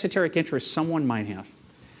any esoteric interest someone might have,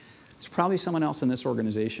 there's probably someone else in this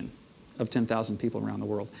organization of 10,000 people around the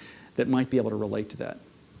world that might be able to relate to that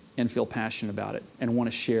and feel passionate about it and want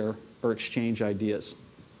to share or exchange ideas.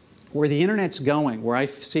 Where the internet's going, where I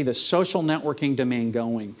see the social networking domain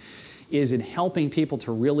going, is in helping people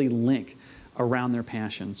to really link around their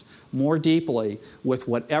passions more deeply with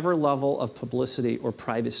whatever level of publicity or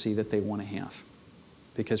privacy that they want to have.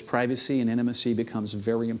 Because privacy and intimacy becomes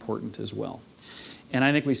very important as well. And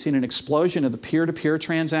I think we've seen an explosion of the peer-to-peer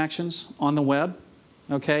transactions on the web,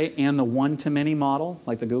 okay, and the one-to-many model,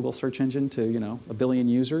 like the Google search engine to, 1 billion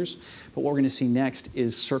users. But what we're going to see next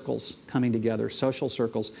is circles coming together, social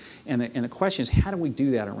circles. And the question is, how do we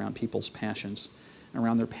do that around people's passions,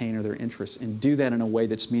 around their pain or their interests, and do that in a way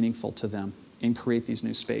that's meaningful to them and create these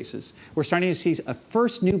new spaces? We're starting to see a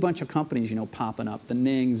first new bunch of companies, popping up, the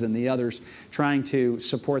Nings and the others, trying to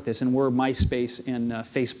support this, and where MySpace and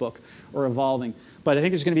Facebook are evolving. But I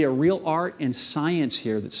think there's going to be a real art and science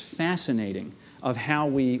here that's fascinating of how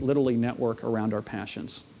we literally network around our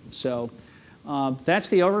passions. So that's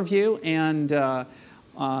the overview, and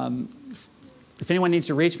if anyone needs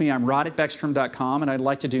to reach me, I'm rod@beckstrom.com, and I'd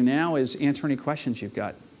like to do now is answer any questions you've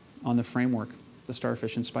got on the framework, the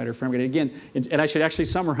Starfish and Spider framework. And again, and I should actually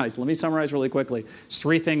summarize. Let me summarize really quickly. It's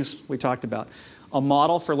 3 things we talked about. A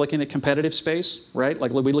model for looking at competitive space, right?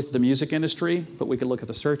 Like we looked at the music industry, but we could look at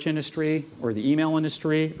the search industry, or the email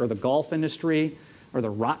industry, or the golf industry, or the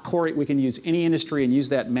rock quarry. We can use any industry and use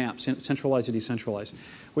that map, centralized to decentralized.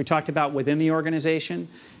 We talked about within the organization,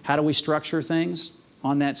 how do we structure things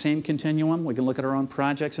on that same continuum? We can look at our own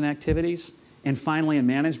projects and activities. And finally, a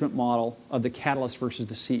management model of the catalyst versus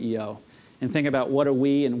the CEO. And think about what are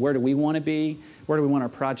we and where do we want to be? Where do we want our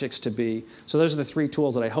projects to be? So those are the 3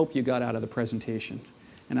 tools that I hope you got out of the presentation.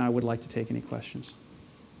 And I would like to take any questions.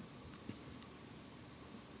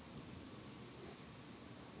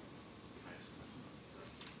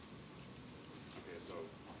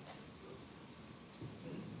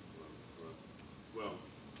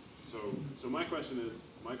 So my question is,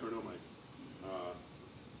 mic or no mic?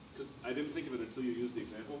 Because I didn't think of it until you used the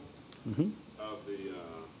example of the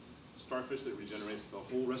starfish that regenerates the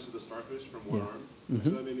whole rest of the starfish from one arm. So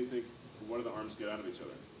that made me think, what do the arms get out of each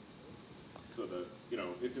other? So that,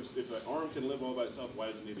 if the arm can live all by itself, why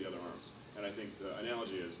does it need the other arms? And I think the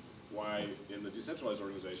analogy is, why in the decentralized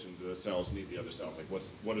organization do the cells need the other cells? Like,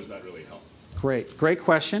 what does that really help? Great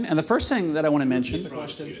question. And the first thing that I want to mention,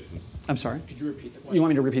 I'm sorry? Could you repeat the question? You want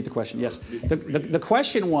me to repeat the question? Yes. The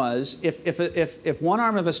question was, if one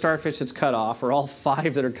arm of a starfish that's cut off, or all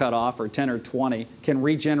 5 that are cut off, or 10 or 20, can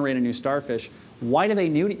regenerate a new starfish, why do they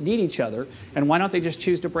need each other, and why don't they just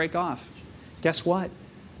choose to break off? Guess what?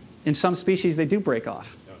 In some species, they do break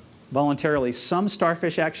off voluntarily. Some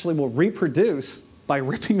starfish actually will reproduce by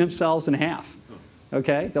ripping themselves in half.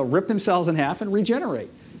 Okay? They'll rip themselves in half and regenerate.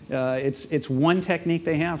 It's one technique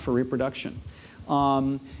they have for reproduction.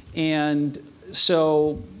 And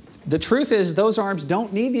so the truth is those arms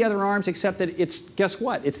don't need the other arms, except that guess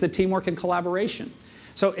what? It's the teamwork and collaboration.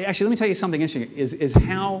 So actually, let me tell you something interesting, is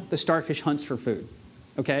how the starfish hunts for food.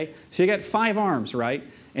 Okay? So you got 5 arms, right?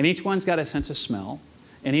 And each one's got a sense of smell.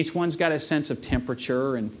 And each one's got a sense of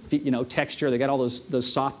temperature and texture. They got all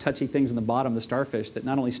those soft, touchy things in the bottom of the starfish that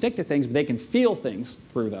not only stick to things, but they can feel things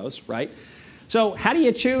through those, right? So how do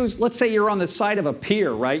you choose? Let's say you're on the side of a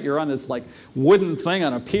pier, right? You're on this like wooden thing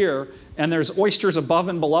on a pier, and there's oysters above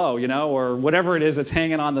and below, or whatever it is that's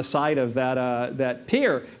hanging on the side of that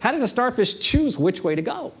pier. How does a starfish choose which way to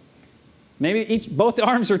go? Maybe both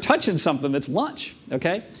arms are touching something that's lunch,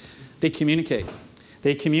 okay? They communicate.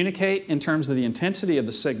 They communicate in terms of the intensity of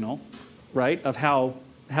the signal, right, of how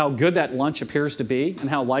good that lunch appears to be and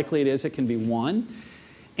how likely it is it can be won.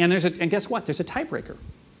 And guess what? There's a tiebreaker.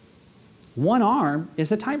 One arm is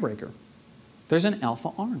the tiebreaker. There's an alpha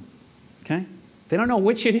arm, okay? They don't know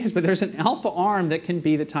which it is, but there's an alpha arm that can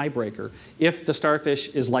be the tiebreaker. If the starfish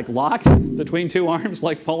is like locked between 2 arms,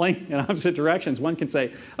 like pulling in opposite directions, one can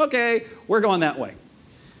say, okay, we're going that way.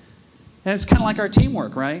 And it's kind of like our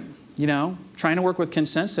teamwork, right? Trying to work with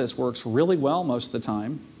consensus works really well most of the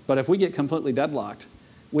time, but if we get completely deadlocked,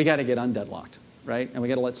 we got to get undeadlocked, right? And we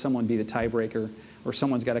got to let someone be the tiebreaker, or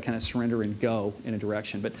someone's got to kind of surrender and go in a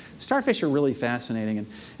direction. But starfish are really fascinating,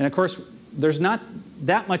 and of course, there's not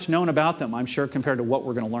that much known about them, I'm sure, compared to what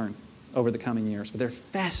we're going to learn over the coming years. But they're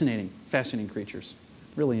fascinating, fascinating creatures.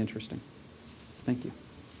 Really interesting. Thank you.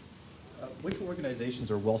 Which organizations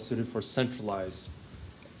are well suited for centralized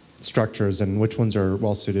structures, and which ones are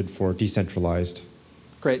well suited for decentralized?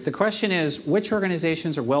 Great. The question is, which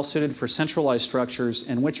organizations are well suited for centralized structures,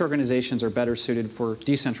 and which organizations are better suited for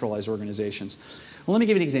decentralized organizations? Well, let me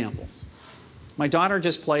give you an example. My daughter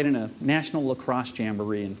just played in a national lacrosse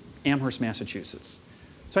jamboree in Amherst, Massachusetts.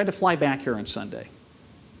 So I had to fly back here on Sunday.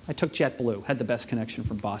 I took JetBlue, had the best connection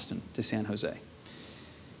from Boston to San Jose.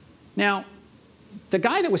 Now, the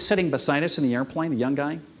guy that was sitting beside us in the airplane, the young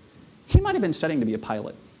guy, he might have been studying to be a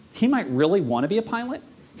pilot. He might really want to be a pilot.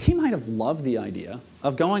 He might have loved the idea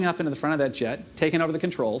of going up into the front of that jet, taking over the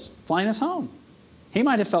controls, flying us home. He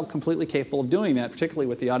might have felt completely capable of doing that, particularly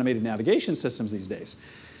with the automated navigation systems these days.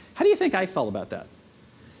 How do you think I felt about that?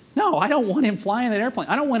 No, I don't want him flying that airplane.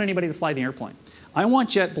 I don't want anybody to fly the airplane. I want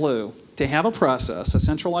JetBlue to have a process, a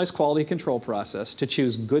centralized quality control process, to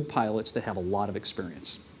choose good pilots that have a lot of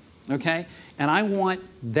experience. Okay? And I want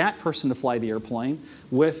that person to fly the airplane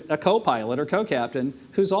with a co-pilot or co-captain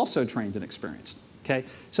who's also trained and experienced. Okay?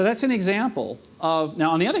 So that's an example of,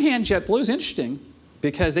 now on the other hand, JetBlue is interesting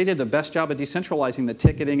because they did the best job of decentralizing the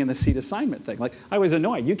ticketing and the seat assignment thing. Like, I was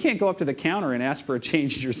annoyed. You can't go up to the counter and ask for a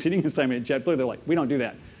change in your seating assignment at JetBlue. They're like, we don't do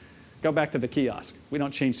that. Go back to the kiosk. We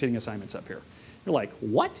don't change seating assignments up here. You're like,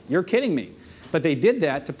 what? You're kidding me. But they did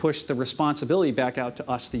that to push the responsibility back out to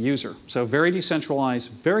us, the user. So very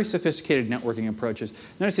decentralized, very sophisticated networking approaches.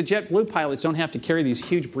 Notice the JetBlue pilots don't have to carry these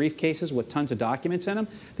huge briefcases with tons of documents in them.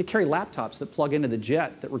 They carry laptops that plug into the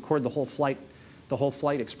jet that record the whole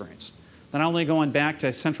flight experience. Not only going back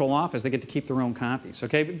to central office, they get to keep their own copies.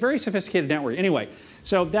 Okay, but very sophisticated network. Anyway,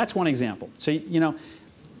 so that's one example. So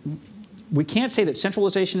we can't say that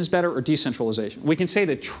centralization is better or decentralization. We can say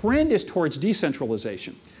the trend is towards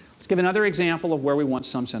decentralization. Let's give another example of where we want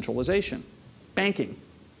some centralization. Banking.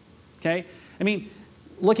 Okay? I mean,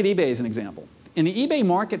 look at eBay as an example. In the eBay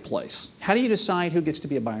marketplace, how do you decide who gets to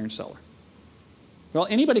be a buyer and seller? Well,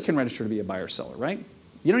 anybody can register to be a buyer or seller, right?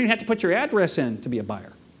 You don't even have to put your address in to be a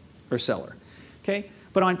buyer or seller. Okay?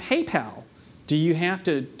 But on PayPal, do you have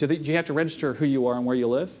to register who you are and where you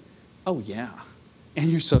live? Oh, yeah.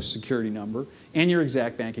 And your social security number and your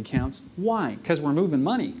exact bank accounts. Why? Because we're moving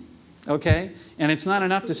money. Okay? And it's not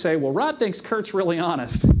enough to say, well, Rod thinks Kurt's really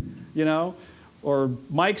honest, or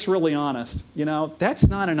Mike's really honest. That's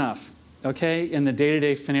not enough. okay, in the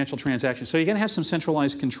day-to-day financial transactions. So you're going to have some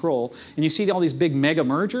centralized control. And you see all these big mega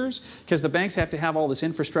mergers because the banks have to have all this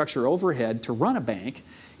infrastructure overhead to run a bank,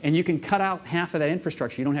 and you can cut out half of that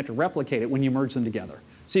infrastructure. You don't have to replicate it when you merge them together.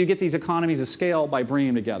 So you get these economies of scale by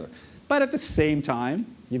bringing them together. But at the same time,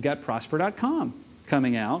 you've got Prosper.com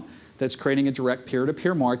coming out that's creating a direct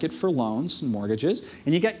peer-to-peer market for loans and mortgages.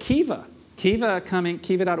 And you got Kiva.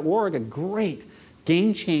 Kiva.org, a great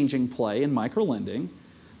game-changing play in microlending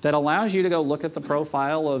that allows you to go look at the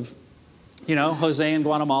profile of, Jose in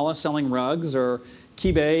Guatemala selling rugs, or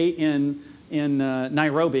Kibe in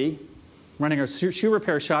Nairobi running a shoe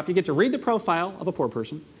repair shop. You get to read the profile of a poor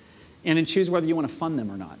person and then choose whether you want to fund them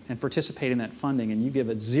or not and participate in that funding, and you give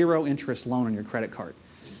a zero-interest loan on your credit card.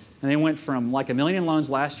 And they went from like $1 million in loans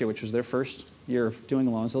last year, which was their first year of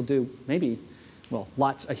doing loans. They'll do maybe,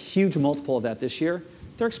 a huge multiple of that this year.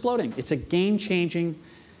 They're exploding. It's a game-changing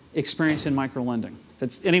experience in microlending.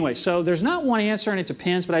 Anyway, so there's not one answer, and it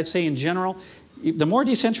depends, but I'd say in general, the more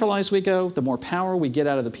decentralized we go, the more power we get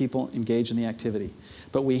out of the people engaged in the activity.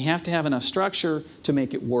 But we have to have enough structure to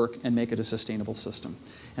make it work and make it a sustainable system.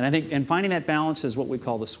 And I think finding that balance is what we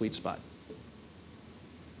call the sweet spot.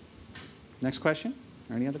 Next question?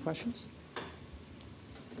 Or any other questions?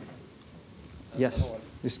 Yes.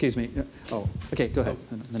 Excuse me. Oh, okay, go ahead.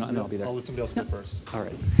 Then I'll be there. I'll let somebody else go first. All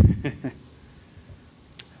right.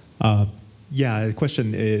 Yeah, the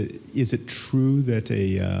question is it true that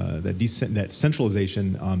that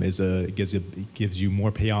centralization gives you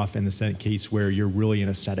more payoff in the case where you're really in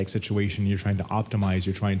a static situation, you're trying to optimize,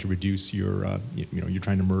 you're trying to reduce your you're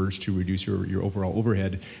trying to merge to reduce your overall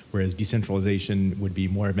overhead, whereas decentralization would be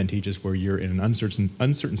more advantageous where you're in an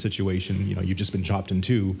uncertain situation, you've just been chopped in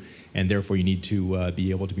two, and therefore you need to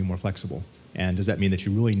be able to be more flexible. And does that mean that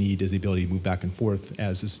you really need is the ability to move back and forth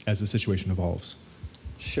as the situation evolves?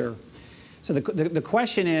 Sure. So the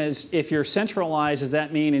question is, if you're centralized, does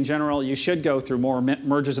that mean in general you should go through more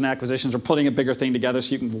mergers and acquisitions or putting a bigger thing together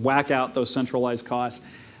so you can whack out those centralized costs?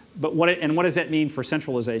 But what does that mean for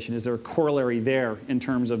centralization? Is there a corollary there in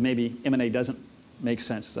terms of maybe M&A doesn't make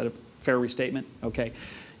sense? Is that a fair restatement? Okay.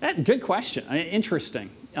 Good question. Interesting.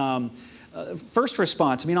 First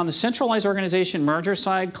response, on the centralized organization merger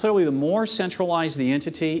side, clearly the more centralized the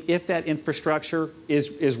entity, if that infrastructure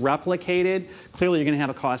is replicated, clearly you're going to have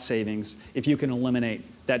a cost savings if you can eliminate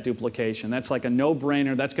that duplication. That's like a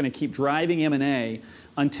no-brainer. That's going to keep driving M&A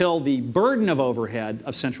until the burden of overhead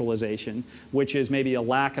of centralization, which is maybe a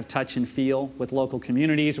lack of touch and feel with local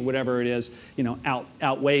communities or whatever it is,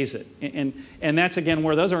 outweighs it. And that's, again,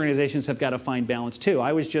 where those organizations have got to find balance, too.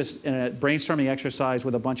 I was just in a brainstorming exercise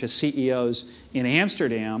with a bunch of CEOs in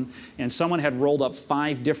Amsterdam, and someone had rolled up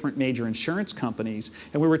 5 different major insurance companies,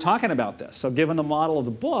 and we were talking about this. So given the model of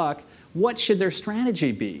the book, what should their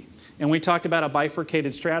strategy be? And we talked about a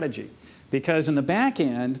bifurcated strategy. Because in the back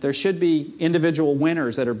end, there should be individual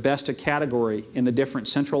winners that are best of category in the different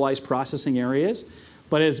centralized processing areas.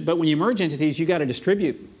 But when you merge entities, you got to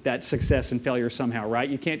distribute that success and failure somehow, right?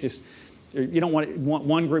 You can't just, you don't want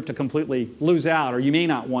one group to completely lose out, or you may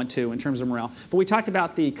not want to in terms of morale. But we talked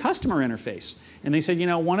about the customer interface. And they said,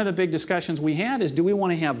 one of the big discussions we had is, do we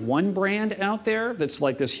want to have one brand out there that's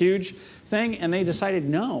like this huge thing? And they decided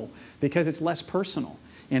no, because it's less personal.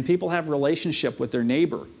 And people have a relationship with their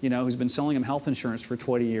neighbor, who's been selling them health insurance for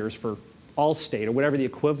 20 years for Allstate or whatever the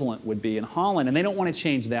equivalent would be in Holland, and they don't want to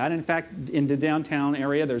change that. In fact, in the downtown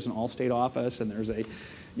area, there's an Allstate office, and there's a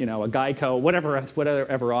Geico,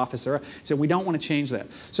 whatever office there. So we don't want to change that.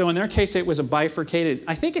 So in their case, it was a bifurcated.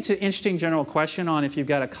 I think it's an interesting general question on if you've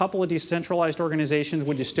got a couple of decentralized organizations,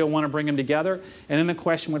 would you still want to bring them together? And then the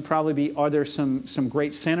question would probably be, are there some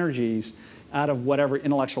great synergies out of whatever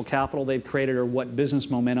intellectual capital they've created or what business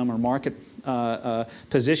momentum or market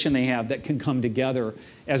position they have that can come together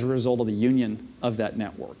as a result of the union of that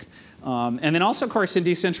network. And then also, of course, in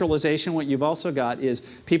decentralization, what you've also got is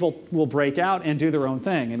people will break out and do their own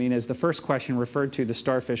thing. As the first question referred to, the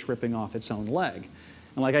Starfish ripping off its own leg.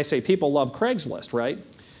 And like I say, people love Craigslist, right?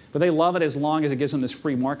 But they love it as long as it gives them this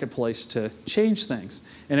free marketplace to change things.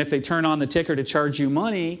 And if they turn on the ticker to charge you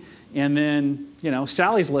money, and then,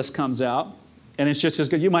 Sally's List comes out, and it's just as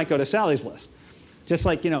good, you might go to Sally's List. Just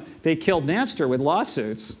like, they killed Napster with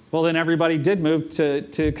lawsuits. Well, then everybody did move to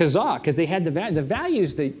Kazaa, because they had the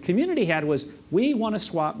values the community had was, we want to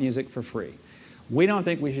swap music for free. We don't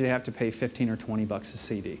think we should have to pay 15 or 20 bucks a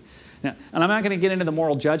CD. Now, and I'm not going to get into the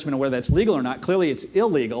moral judgment of whether that's legal or not. Clearly, it's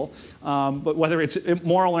illegal. But whether it's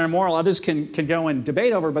moral or immoral, others can go and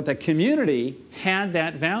debate over. But the community had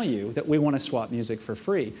that value that we want to swap music for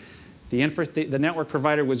free. The network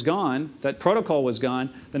provider was gone, that protocol was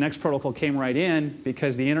gone, the next protocol came right in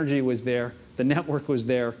because the energy was there, the network was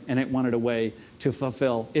there, and it wanted a way to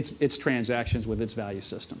fulfill its transactions with its value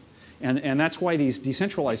system. And that's why these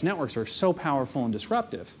decentralized networks are so powerful and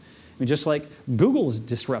disruptive. I mean, just like Google's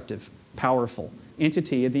disruptive, powerful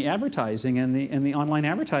entity in the advertising and the online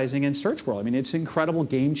advertising and search world. I mean, it's an incredible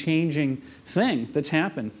game-changing thing that's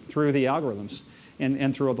happened through the algorithms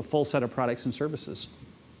and through the full set of products and services.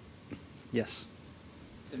 Yes?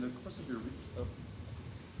 In the course of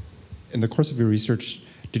your research,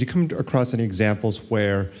 did you come across any examples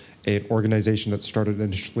where an organization that started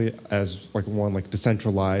initially as like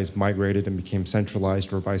decentralized, migrated and became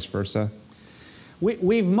centralized, or vice versa?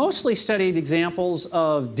 We've mostly studied examples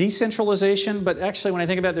of decentralization, but actually when I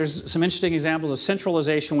think about it, there's some interesting examples of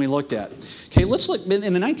centralization we looked at. Okay, let's look,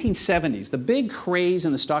 in the 1970s, the big craze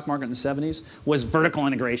in the stock market in the 70s was vertical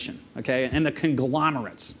integration, okay, and the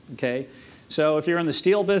conglomerates, okay? So if you're in the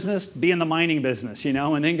steel business, be in the mining business, you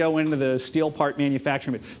know, and then go into the steel part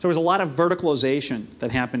manufacturing. So there was a lot of verticalization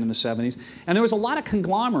that happened in the 70s. And there was a lot of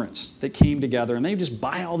conglomerates that came together, and they just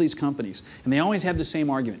buy all these companies. And they always had the same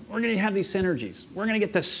argument. We're going to have these synergies. We're going to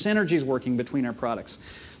get the synergies working between our products.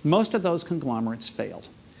 Most of those conglomerates failed.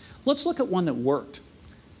 Let's look at one that worked,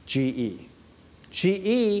 GE.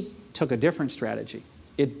 GE took a different strategy.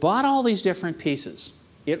 It bought all these different pieces.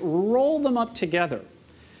 It rolled them up together.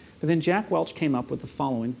 But then Jack Welch came up with the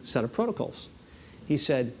following set of protocols. He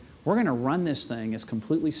said, we're going to run this thing as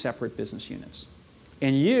completely separate business units.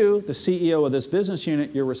 And you, the CEO of this business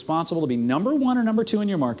unit, you're responsible to be number one or number two in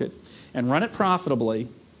your market and run it profitably,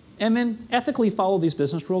 and then ethically follow these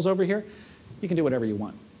business rules over here. You can do whatever you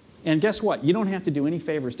want. And guess what? You don't have to do any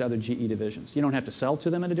favors to other GE divisions. You don't have to sell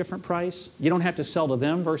to them at a different price. You don't have to sell to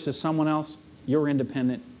them versus someone else. You're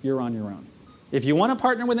independent. You're on your own. If you want to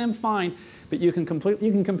partner with them, fine, but you can compete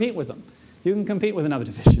with them. You can compete with another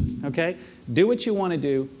division, okay? Do what you want to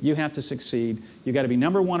do. You have to succeed. You got to be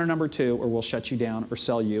number one or number two, or we'll shut you down or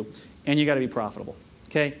sell you, and you got to be profitable,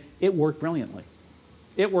 okay? It worked brilliantly.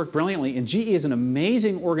 It worked brilliantly, and GE is an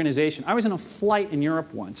amazing organization. I was in a flight in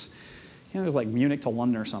Europe once. You know, it was like Munich to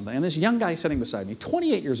London or something, and this young guy sitting beside me,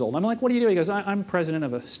 28 years old. I'm like, what do you do? He goes, I'm president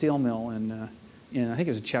of a steel mill in I think it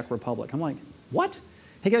was the Czech Republic. I'm like, what?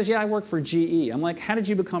 He goes, yeah, I work for GE. I'm like, how did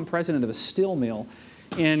you become president of a steel mill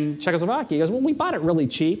in Czechoslovakia? He goes, well, we bought it really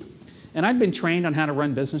cheap. And I'd been trained on how to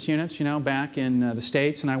run business units, you know, back in the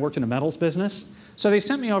States, and I worked in a metals business. So they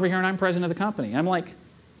sent me over here, and I'm president of the company. I'm like,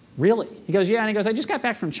 really? He goes, yeah. And he goes, I just got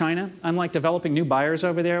back from China. I'm like developing new buyers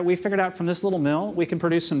over there. We figured out from this little mill, we can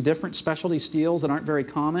produce some different specialty steels that aren't very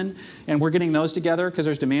common. And we're getting those together because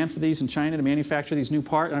there's demand for these in China to manufacture these new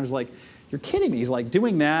parts. And I was like, you're kidding me. He's like,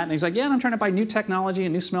 doing that. And he's like, yeah, and I'm trying to buy new technology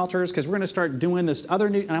and new smelters because we're going to start doing this other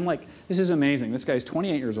new. And I'm like, this is amazing. This guy's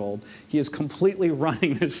 28 years old. He is completely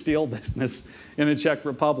running this steel business in the Czech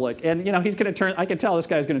Republic. And, you know, he's going to turn, I can tell this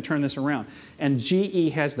guy's going to turn this around. And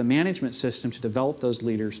GE has the management system to develop those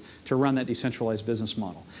leaders to run that decentralized business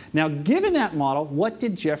model. Now, given that model, what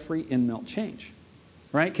did Jeffrey Immelt change?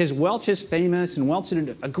 Right? Because Welch is famous, and Welch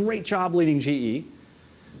did a great job leading GE.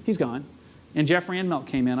 He's gone. And Jeffrey Immelt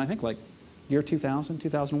came in, I think, like year 2000,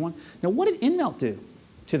 2001. Now, what did Immelt do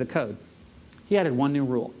to the code? He added one new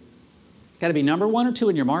rule. You got to be number one or two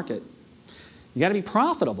in your market. You got to be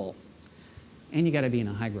profitable, and you got to be in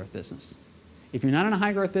a high-growth business. If you're not in a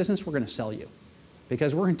high-growth business, we're going to sell you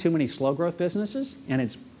because we're in too many slow-growth businesses, and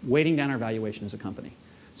it's weighting down our valuation as a company.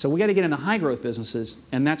 So we got to get in the high-growth businesses,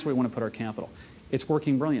 and that's where we want to put our capital. It's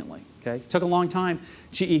working brilliantly. Okay, it took a long time.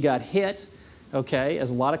 GE got hit. Okay,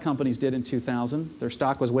 as a lot of companies did in 2000. Their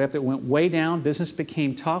stock was way up, it went way down, business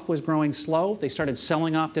became tough, was growing slow. They started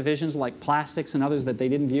selling off divisions like plastics and others that they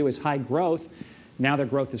didn't view as high growth. Now their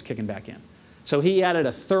growth is kicking back in. So he added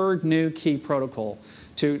a third new key protocol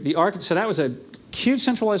to the architecture. So that was a huge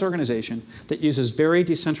centralized organization that uses very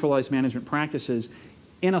decentralized management practices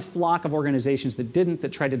in a flock of organizations that didn't,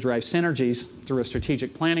 that tried to drive synergies through a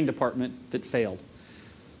strategic planning department that failed.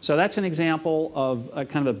 So that's an example of a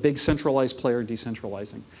kind of a big centralized player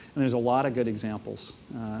decentralizing. And there's a lot of good examples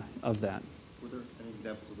of that. Were there any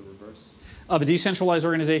examples of the reverse? Of a decentralized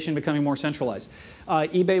organization becoming more centralized.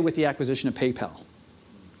 eBay with the acquisition of PayPal,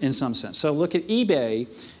 in some sense. So look at eBay,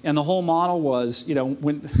 and the whole model was, you know,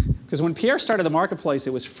 because when Pierre started the marketplace,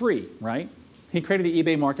 it was free, right? He created the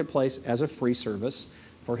eBay marketplace as a free service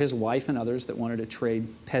for his wife and others that wanted to trade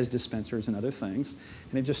Pez dispensers and other things.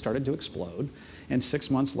 And it just started to explode. And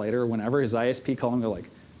 6 months later, whenever his ISP called him, they're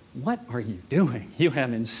like, what are you doing? You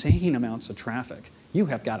have insane amounts of traffic. You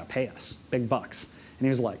have got to pay us big bucks. And he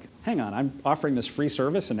was like, hang on, I'm offering this free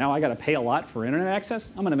service and now I got to pay a lot for internet access?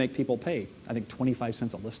 I'm going to make people pay, I think, 25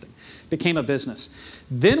 cents a listing. Became a business.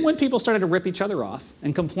 Then when people started to rip each other off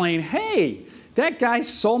and complain, hey, that guy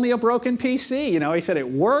sold me a broken PC. You know, he said it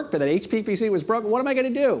worked, but that HP PC was broken. What am I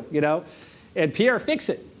going to do? You know, and Pierre, fix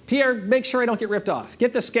it. Pierre, make sure I don't get ripped off.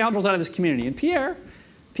 Get the scoundrels out of this community. And Pierre,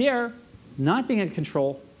 not being a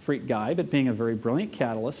control freak guy, but being a very brilliant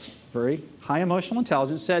catalyst, very high emotional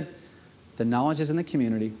intelligence, said, the knowledge is in the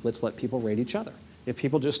community. Let's let people rate each other. If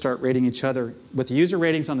people just start rating each other with the user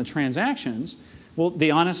ratings on the transactions, well, the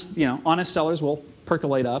honest sellers will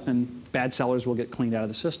percolate up and bad sellers will get cleaned out of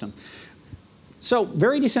the system. So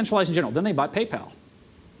very decentralized in general. Then they bought PayPal.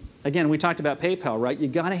 Again, we talked about PayPal, right? You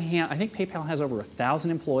got to I think PayPal has over 1,000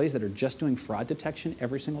 employees that are just doing fraud detection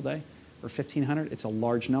every single day, or 1,500. It's a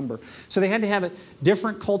large number. So they had to have a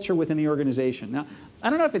different culture within the organization. Now, I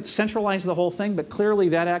don't know if it centralized the whole thing, but clearly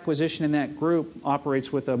that acquisition in that group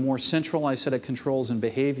operates with a more centralized set of controls and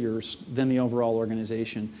behaviors than the overall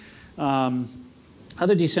organization.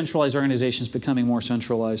 Other decentralized organizations becoming more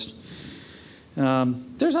centralized.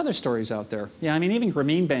 There's other stories out there. Yeah, I mean, even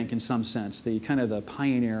Grameen Bank, in some sense, the kind of the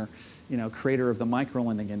pioneer, creator of the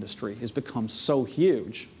microlending industry, has become so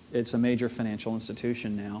huge. It's a major financial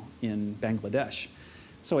institution now in Bangladesh.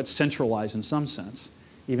 So it's centralized in some sense,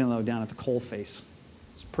 even though down at the coalface,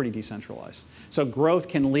 it's pretty decentralized. So growth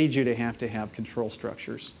can lead you to have control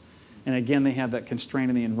structures. And again, they have that constraint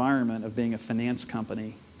in the environment of being a finance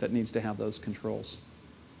company that needs to have those controls.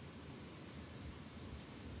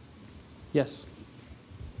 Yes?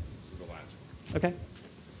 This is the last one. Okay.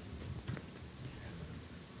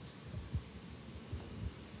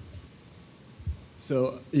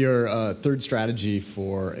 So your third strategy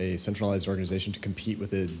for a centralized organization to compete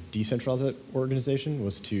with a decentralized organization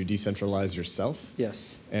was to decentralize yourself.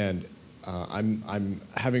 Yes. And I'm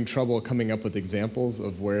having trouble coming up with examples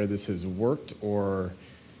of where this has worked or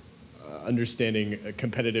understanding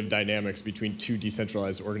competitive dynamics between two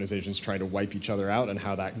decentralized organizations trying to wipe each other out and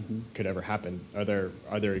how that could ever happen. Are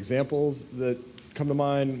there examples that come to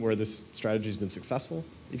mind where this strategy has been successful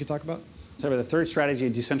you could talk about? So the third strategy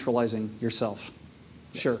of decentralizing yourself.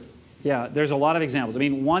 Yes. Sure. Yeah, there's a lot of examples. I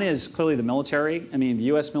mean, one is clearly the military. I mean, the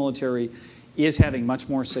US military is having much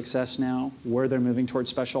more success now where they're moving towards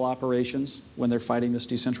special operations when they're fighting this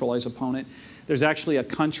decentralized opponent. There's actually a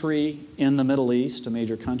country in the Middle East, a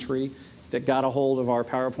major country, that got a hold of our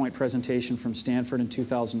PowerPoint presentation from Stanford in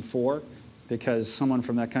 2004 because someone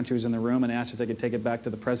from that country was in the room and asked if they could take it back to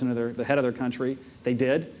the president, the head of their country. They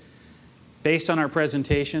did. Based on our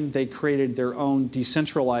presentation, they created their own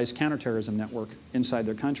decentralized counterterrorism network inside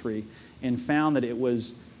their country and found that it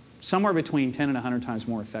was somewhere between 10 and 100 times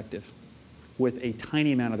more effective with a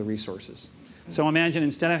tiny amount of the resources. So imagine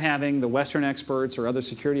instead of having the Western experts or other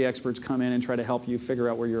security experts come in and try to help you figure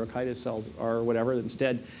out where your Al-Qaeda cells are or whatever,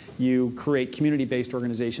 instead you create community-based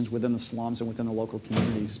organizations within the slums and within the local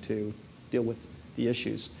communities to deal with the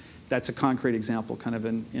issues. That's a concrete example kind of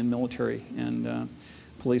in military and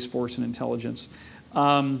police force and intelligence.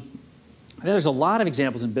 There's a lot of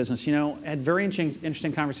examples in business. I had very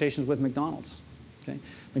interesting conversations with McDonald's. Okay?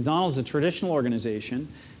 McDonald's is a traditional organization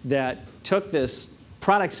that took this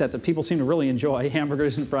product set that people seem to really enjoy,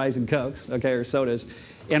 hamburgers and fries and Cokes, okay, or sodas,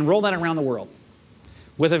 and rolled that around the world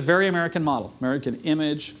with a very American model, American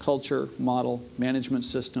image, culture, model, management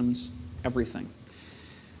systems, everything.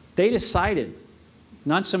 They decided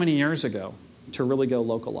not so many years ago to really go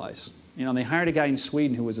localize. They hired a guy in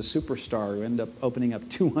Sweden who was a superstar who ended up opening up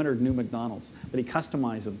 200 new McDonald's, but he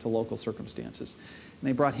customized them to local circumstances. And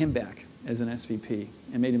they brought him back as an SVP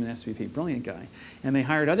and made him an SVP. Brilliant guy. And they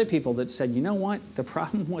hired other people that said, you know what? The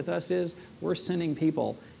problem with us is we're sending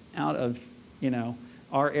people out of,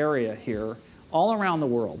 our area here all around the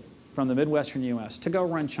world from the Midwestern US to go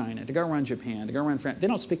run China, to go run Japan, to go run France. They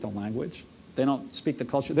don't speak the language. They don't speak the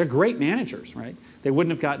culture. They're great managers, right? They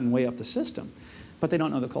wouldn't have gotten way up the system, but they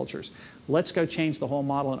don't know the cultures. Let's go change the whole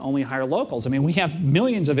model and only hire locals. I mean, we have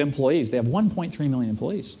millions of employees. They have 1.3 million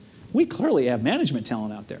employees. We clearly have management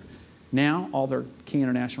talent out there. Now, all their key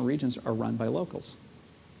international regions are run by locals.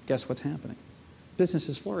 Guess what's happening? Business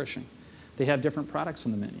is flourishing. They have different products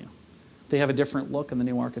on the menu. They have a different look in the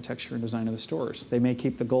new architecture and design of the stores. They may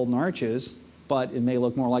keep the golden arches, but it may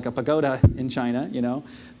look more like a pagoda in China,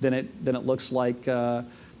 than it looks like the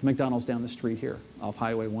McDonald's down the street here off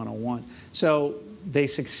Highway 101. So they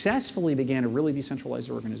successfully began to really decentralize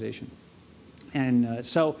their organization. And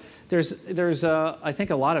so there's I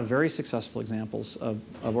think, a lot of very successful examples of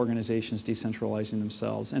organizations decentralizing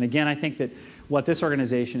themselves. And again, I think that what this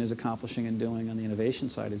organization is accomplishing and doing on the innovation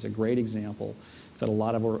side is a great example that a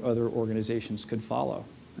lot of other organizations could follow.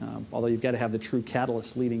 Although you've got to have the true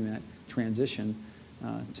catalyst leading that transition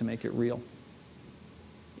to make it real.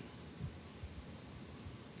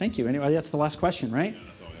 Thank you. Anyway, that's the last question, right? Yeah,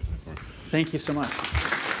 that's all I have time for. Thank you so much.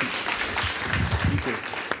 Thank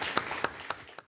you.